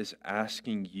God is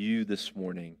asking you this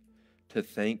morning to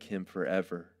thank Him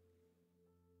forever.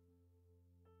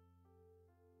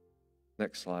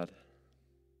 Next slide.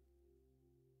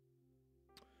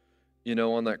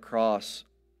 On that cross,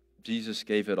 Jesus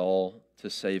gave it all to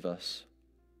save us.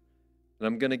 And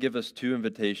I'm going to give us 2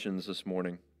 invitations this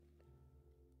morning.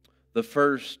 The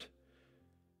first,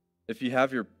 if you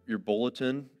have your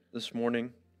bulletin this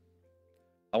morning,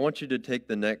 I want you to take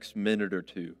the next minute or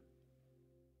two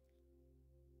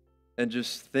and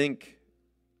just think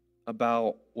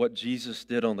about what Jesus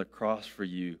did on the cross for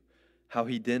you, how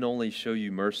he didn't only show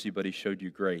you mercy, but he showed you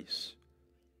grace.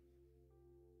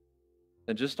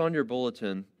 And just on your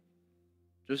bulletin,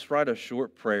 just write a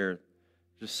short prayer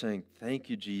just saying, thank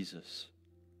you, Jesus.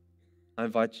 I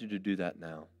invite you to do that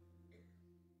now.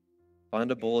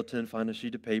 Find a bulletin, find a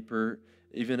sheet of paper,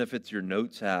 even if it's your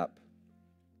notes app.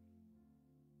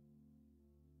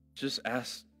 Just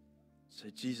ask,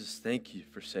 say, Jesus, thank you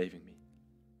for saving me.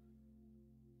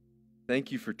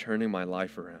 Thank you for turning my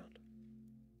life around.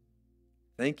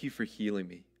 Thank you for healing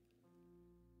me.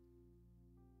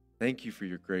 Thank you for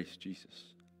your grace,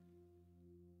 Jesus.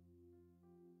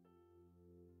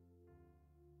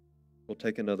 We'll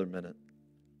take another minute.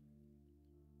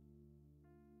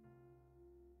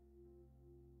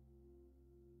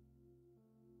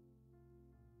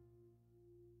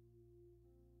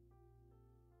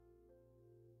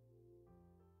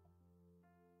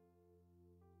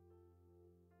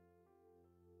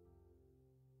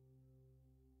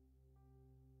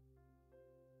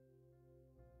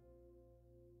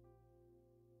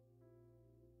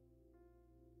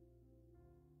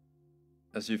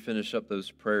 As you finish up those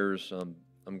prayers, I'm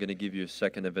going to give you a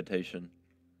second invitation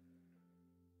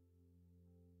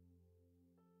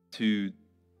to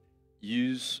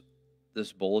use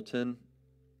this bulletin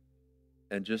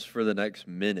and just for the next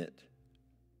minute,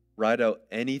 write out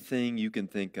anything you can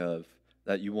think of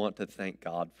that you want to thank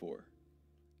God for.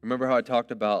 Remember how I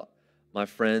talked about my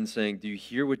friend saying, do you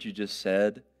hear what you just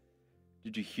said?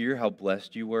 Did you hear how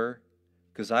blessed you were?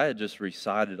 Because I had just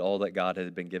recited all that God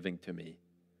had been giving to me.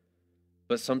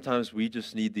 But sometimes we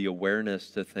just need the awareness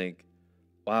to think,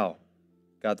 wow,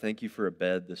 God, thank you for a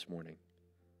bed this morning.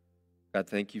 God,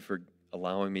 thank you for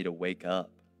allowing me to wake up.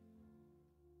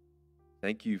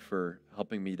 Thank you for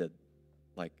helping me to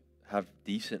have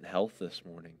decent health this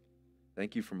morning.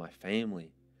 Thank you for my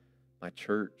family, my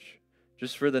church.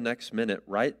 Just for the next minute,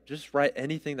 just write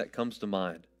anything that comes to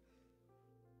mind.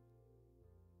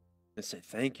 And say,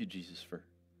 thank you, Jesus, for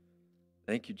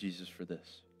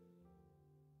this.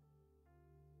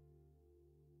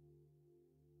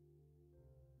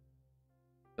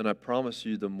 And I promise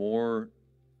you, the more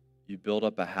you build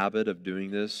up a habit of doing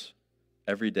this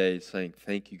every day, saying,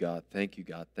 thank you, God, thank you,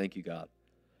 God, thank you, God,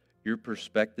 your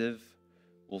perspective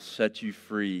will set you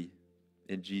free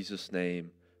in Jesus'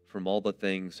 name from all the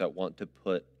things that want to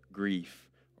put grief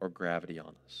or gravity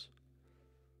on us.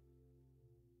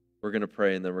 We're going to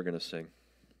pray and then we're going to sing.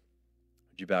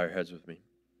 Would you bow your heads with me?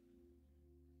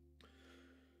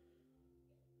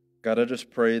 God, I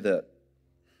just pray that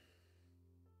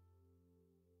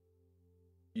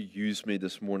you use me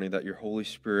this morning, that your Holy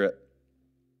Spirit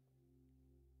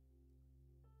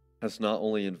has not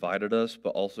only invited us, but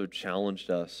also challenged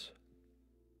us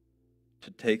to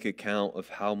take account of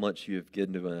how much you have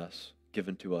given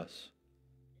to us.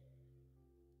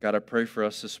 God, I pray for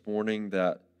us this morning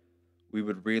that we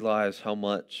would realize how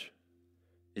much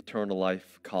eternal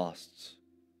life costs.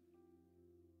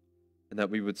 And that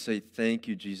we would say, thank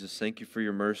you, Jesus. Thank you for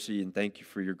your mercy and thank you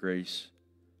for your grace.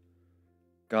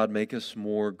 God, make us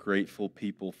more grateful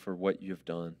people for what you have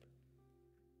done.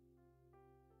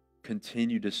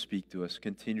 Continue to speak to us.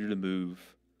 Continue to move.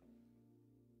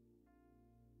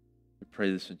 We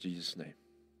pray this in Jesus' name.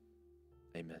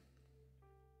 Amen.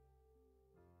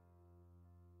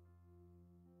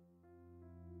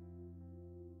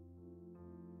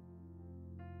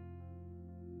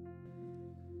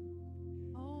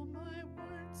 All my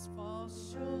words fall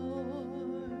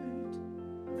short.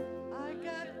 I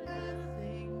got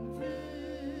nothing new.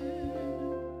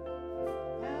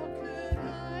 How could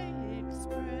I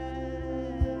express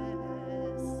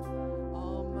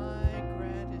all my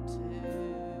gratitude?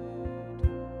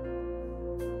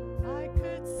 I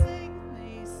could sing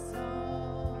these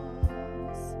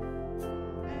songs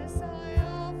as I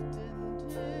often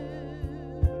do,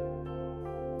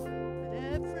 but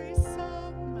every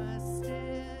song must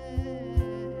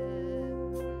end,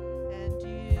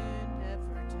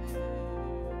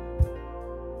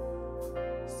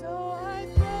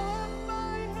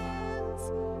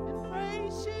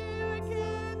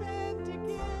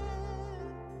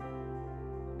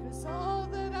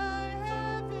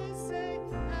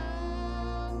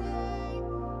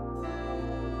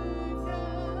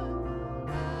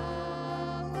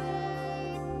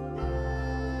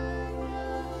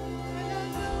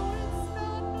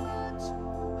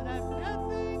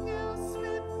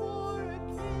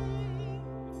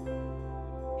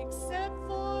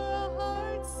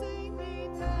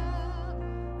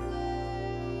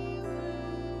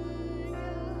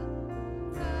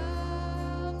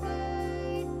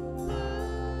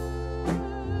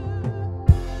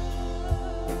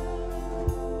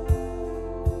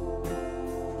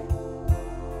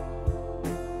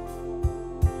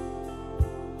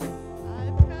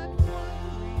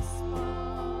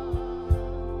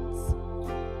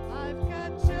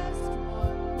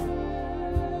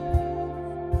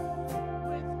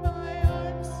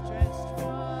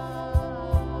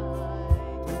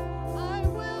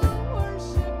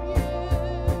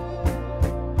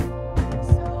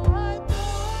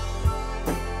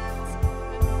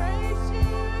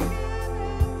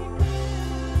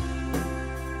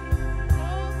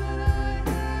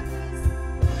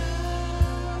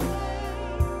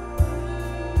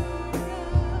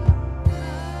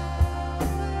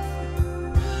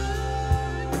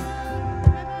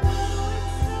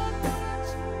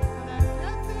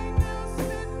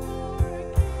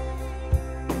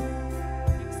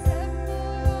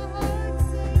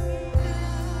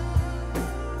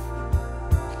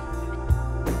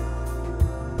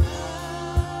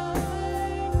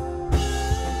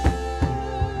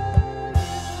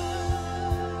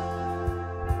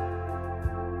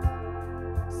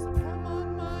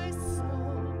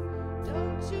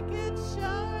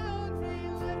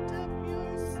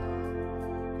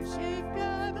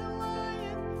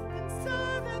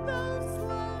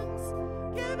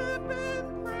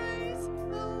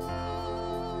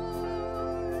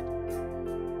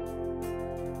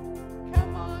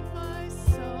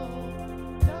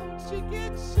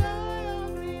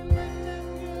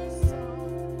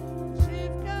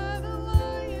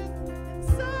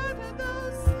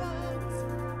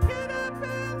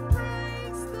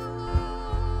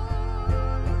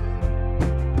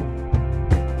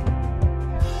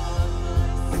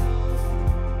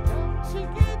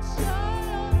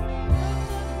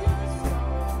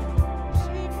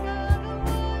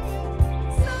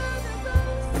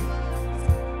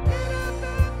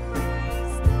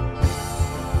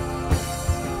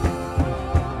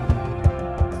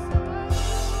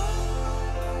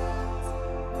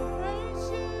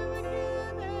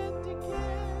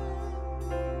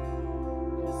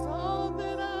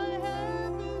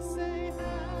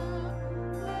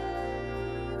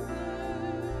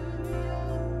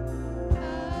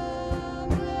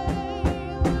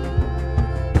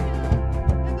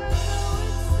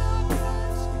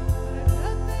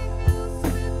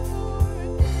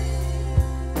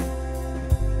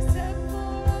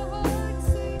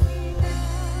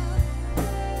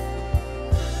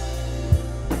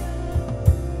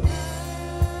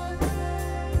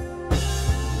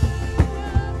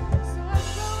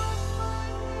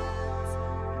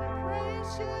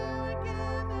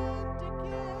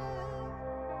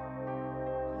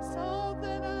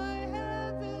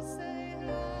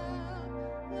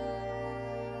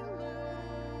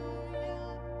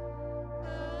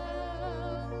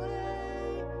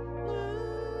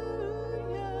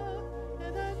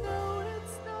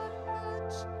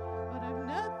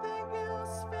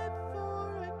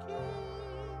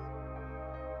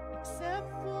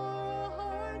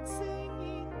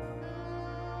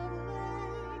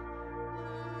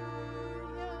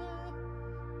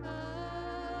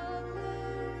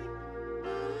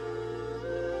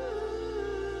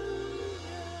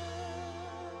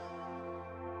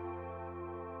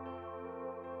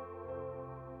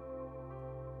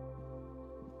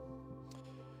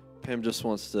 Pam just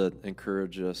wants to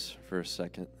encourage us for a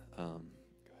second. Go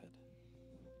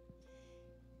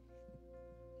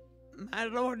ahead. My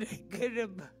Lord, could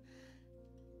have.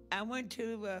 I went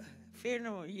to a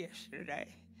funeral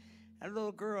yesterday. A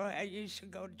little girl I used to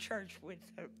go to church with,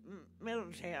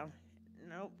 Middletown,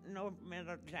 North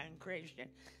Middletown Christian.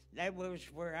 That was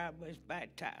where I was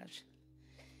baptized.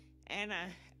 And I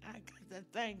got to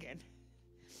thinking,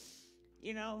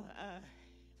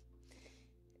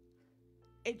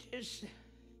 it just,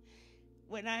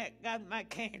 when I got my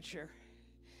cancer,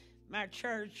 my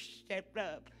church stepped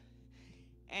up.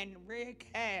 And Rick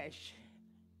Hash,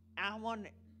 I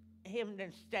wanted him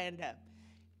to stand up.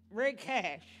 Rick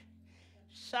Hash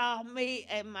saw me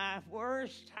at my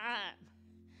worst time.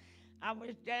 I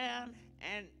was down,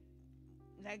 and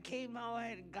that chemo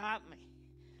had got me.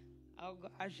 Oh,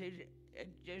 gosh, it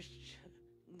just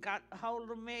got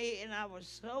hold of me, and I was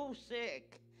so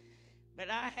sick. But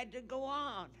I had to go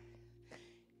on.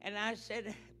 And I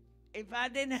said, if I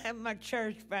didn't have my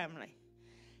church family,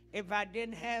 if I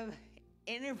didn't have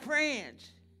any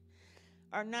friends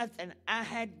or nothing, I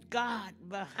had God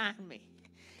behind me.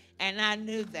 And I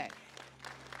knew that.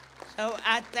 So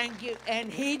I thank you.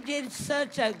 And he did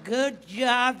such a good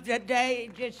job today.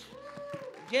 It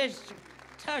just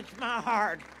touched my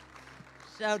heart.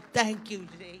 So thank you,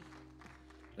 Z.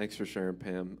 Thanks for sharing,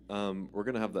 Pam. We're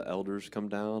going to have the elders come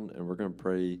down, and we're going to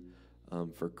pray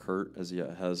for Kurt as he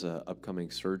has an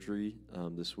upcoming surgery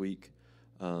this week.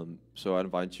 So I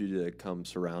invite you to come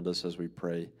surround us as we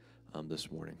pray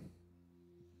this morning.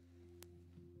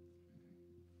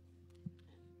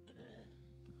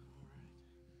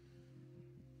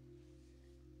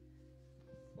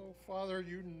 Oh, Father,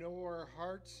 you know our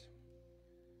hearts.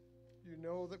 You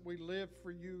know that we live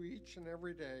for you each and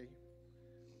every day.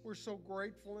 We're so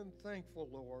grateful and thankful,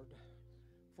 Lord,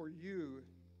 for you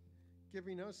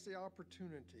giving us the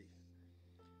opportunity.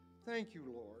 Thank you,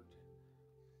 Lord.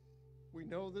 We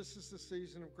know this is the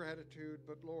season of gratitude,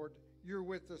 but Lord, you're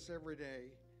with us every day,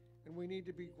 and we need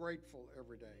to be grateful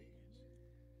every day.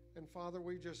 And Father,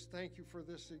 we just thank you for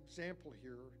this example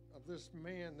here of this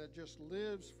man that just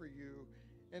lives for you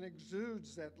and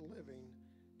exudes that living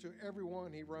to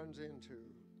everyone he runs into.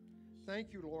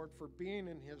 Thank you, Lord, for being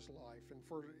in his life and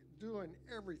for doing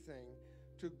everything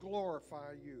to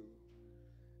glorify you.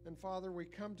 And Father, we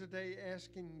come today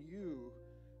asking you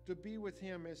to be with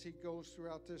him as he goes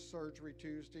throughout this surgery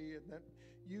Tuesday, and that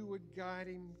you would guide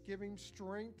him, give him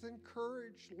strength and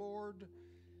courage, Lord.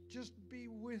 Just be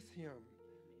with him.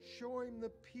 Show him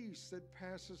the peace that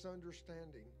passes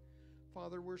understanding.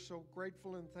 Father, we're so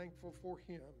grateful and thankful for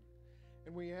him.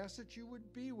 And we ask that you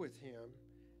would be with him,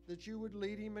 that you would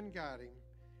lead him and guide him,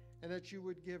 and that you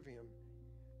would give him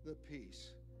the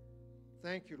peace.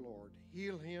 Thank you, Lord.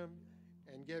 Heal him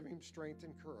and give him strength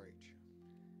and courage.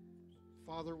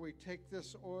 Father, we take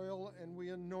this oil and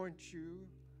we anoint you,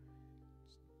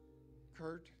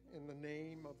 Kurt, in the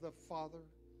name of the Father,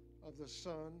 of the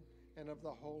Son, and of the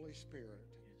Holy Spirit.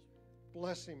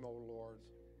 Bless him, O Lord.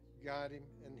 Guide him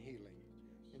and heal him.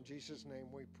 In Jesus'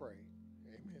 name we pray.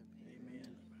 Amen.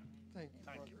 Amen. Thank you,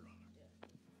 Father.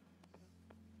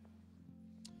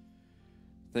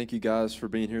 Thank you guys for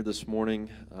being here this morning.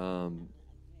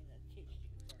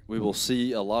 We will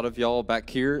see a lot of y'all back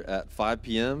here at 5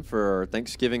 p.m. for our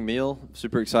Thanksgiving meal. I'm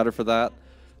super excited for that.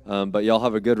 But y'all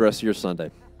have a good rest of your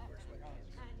Sunday.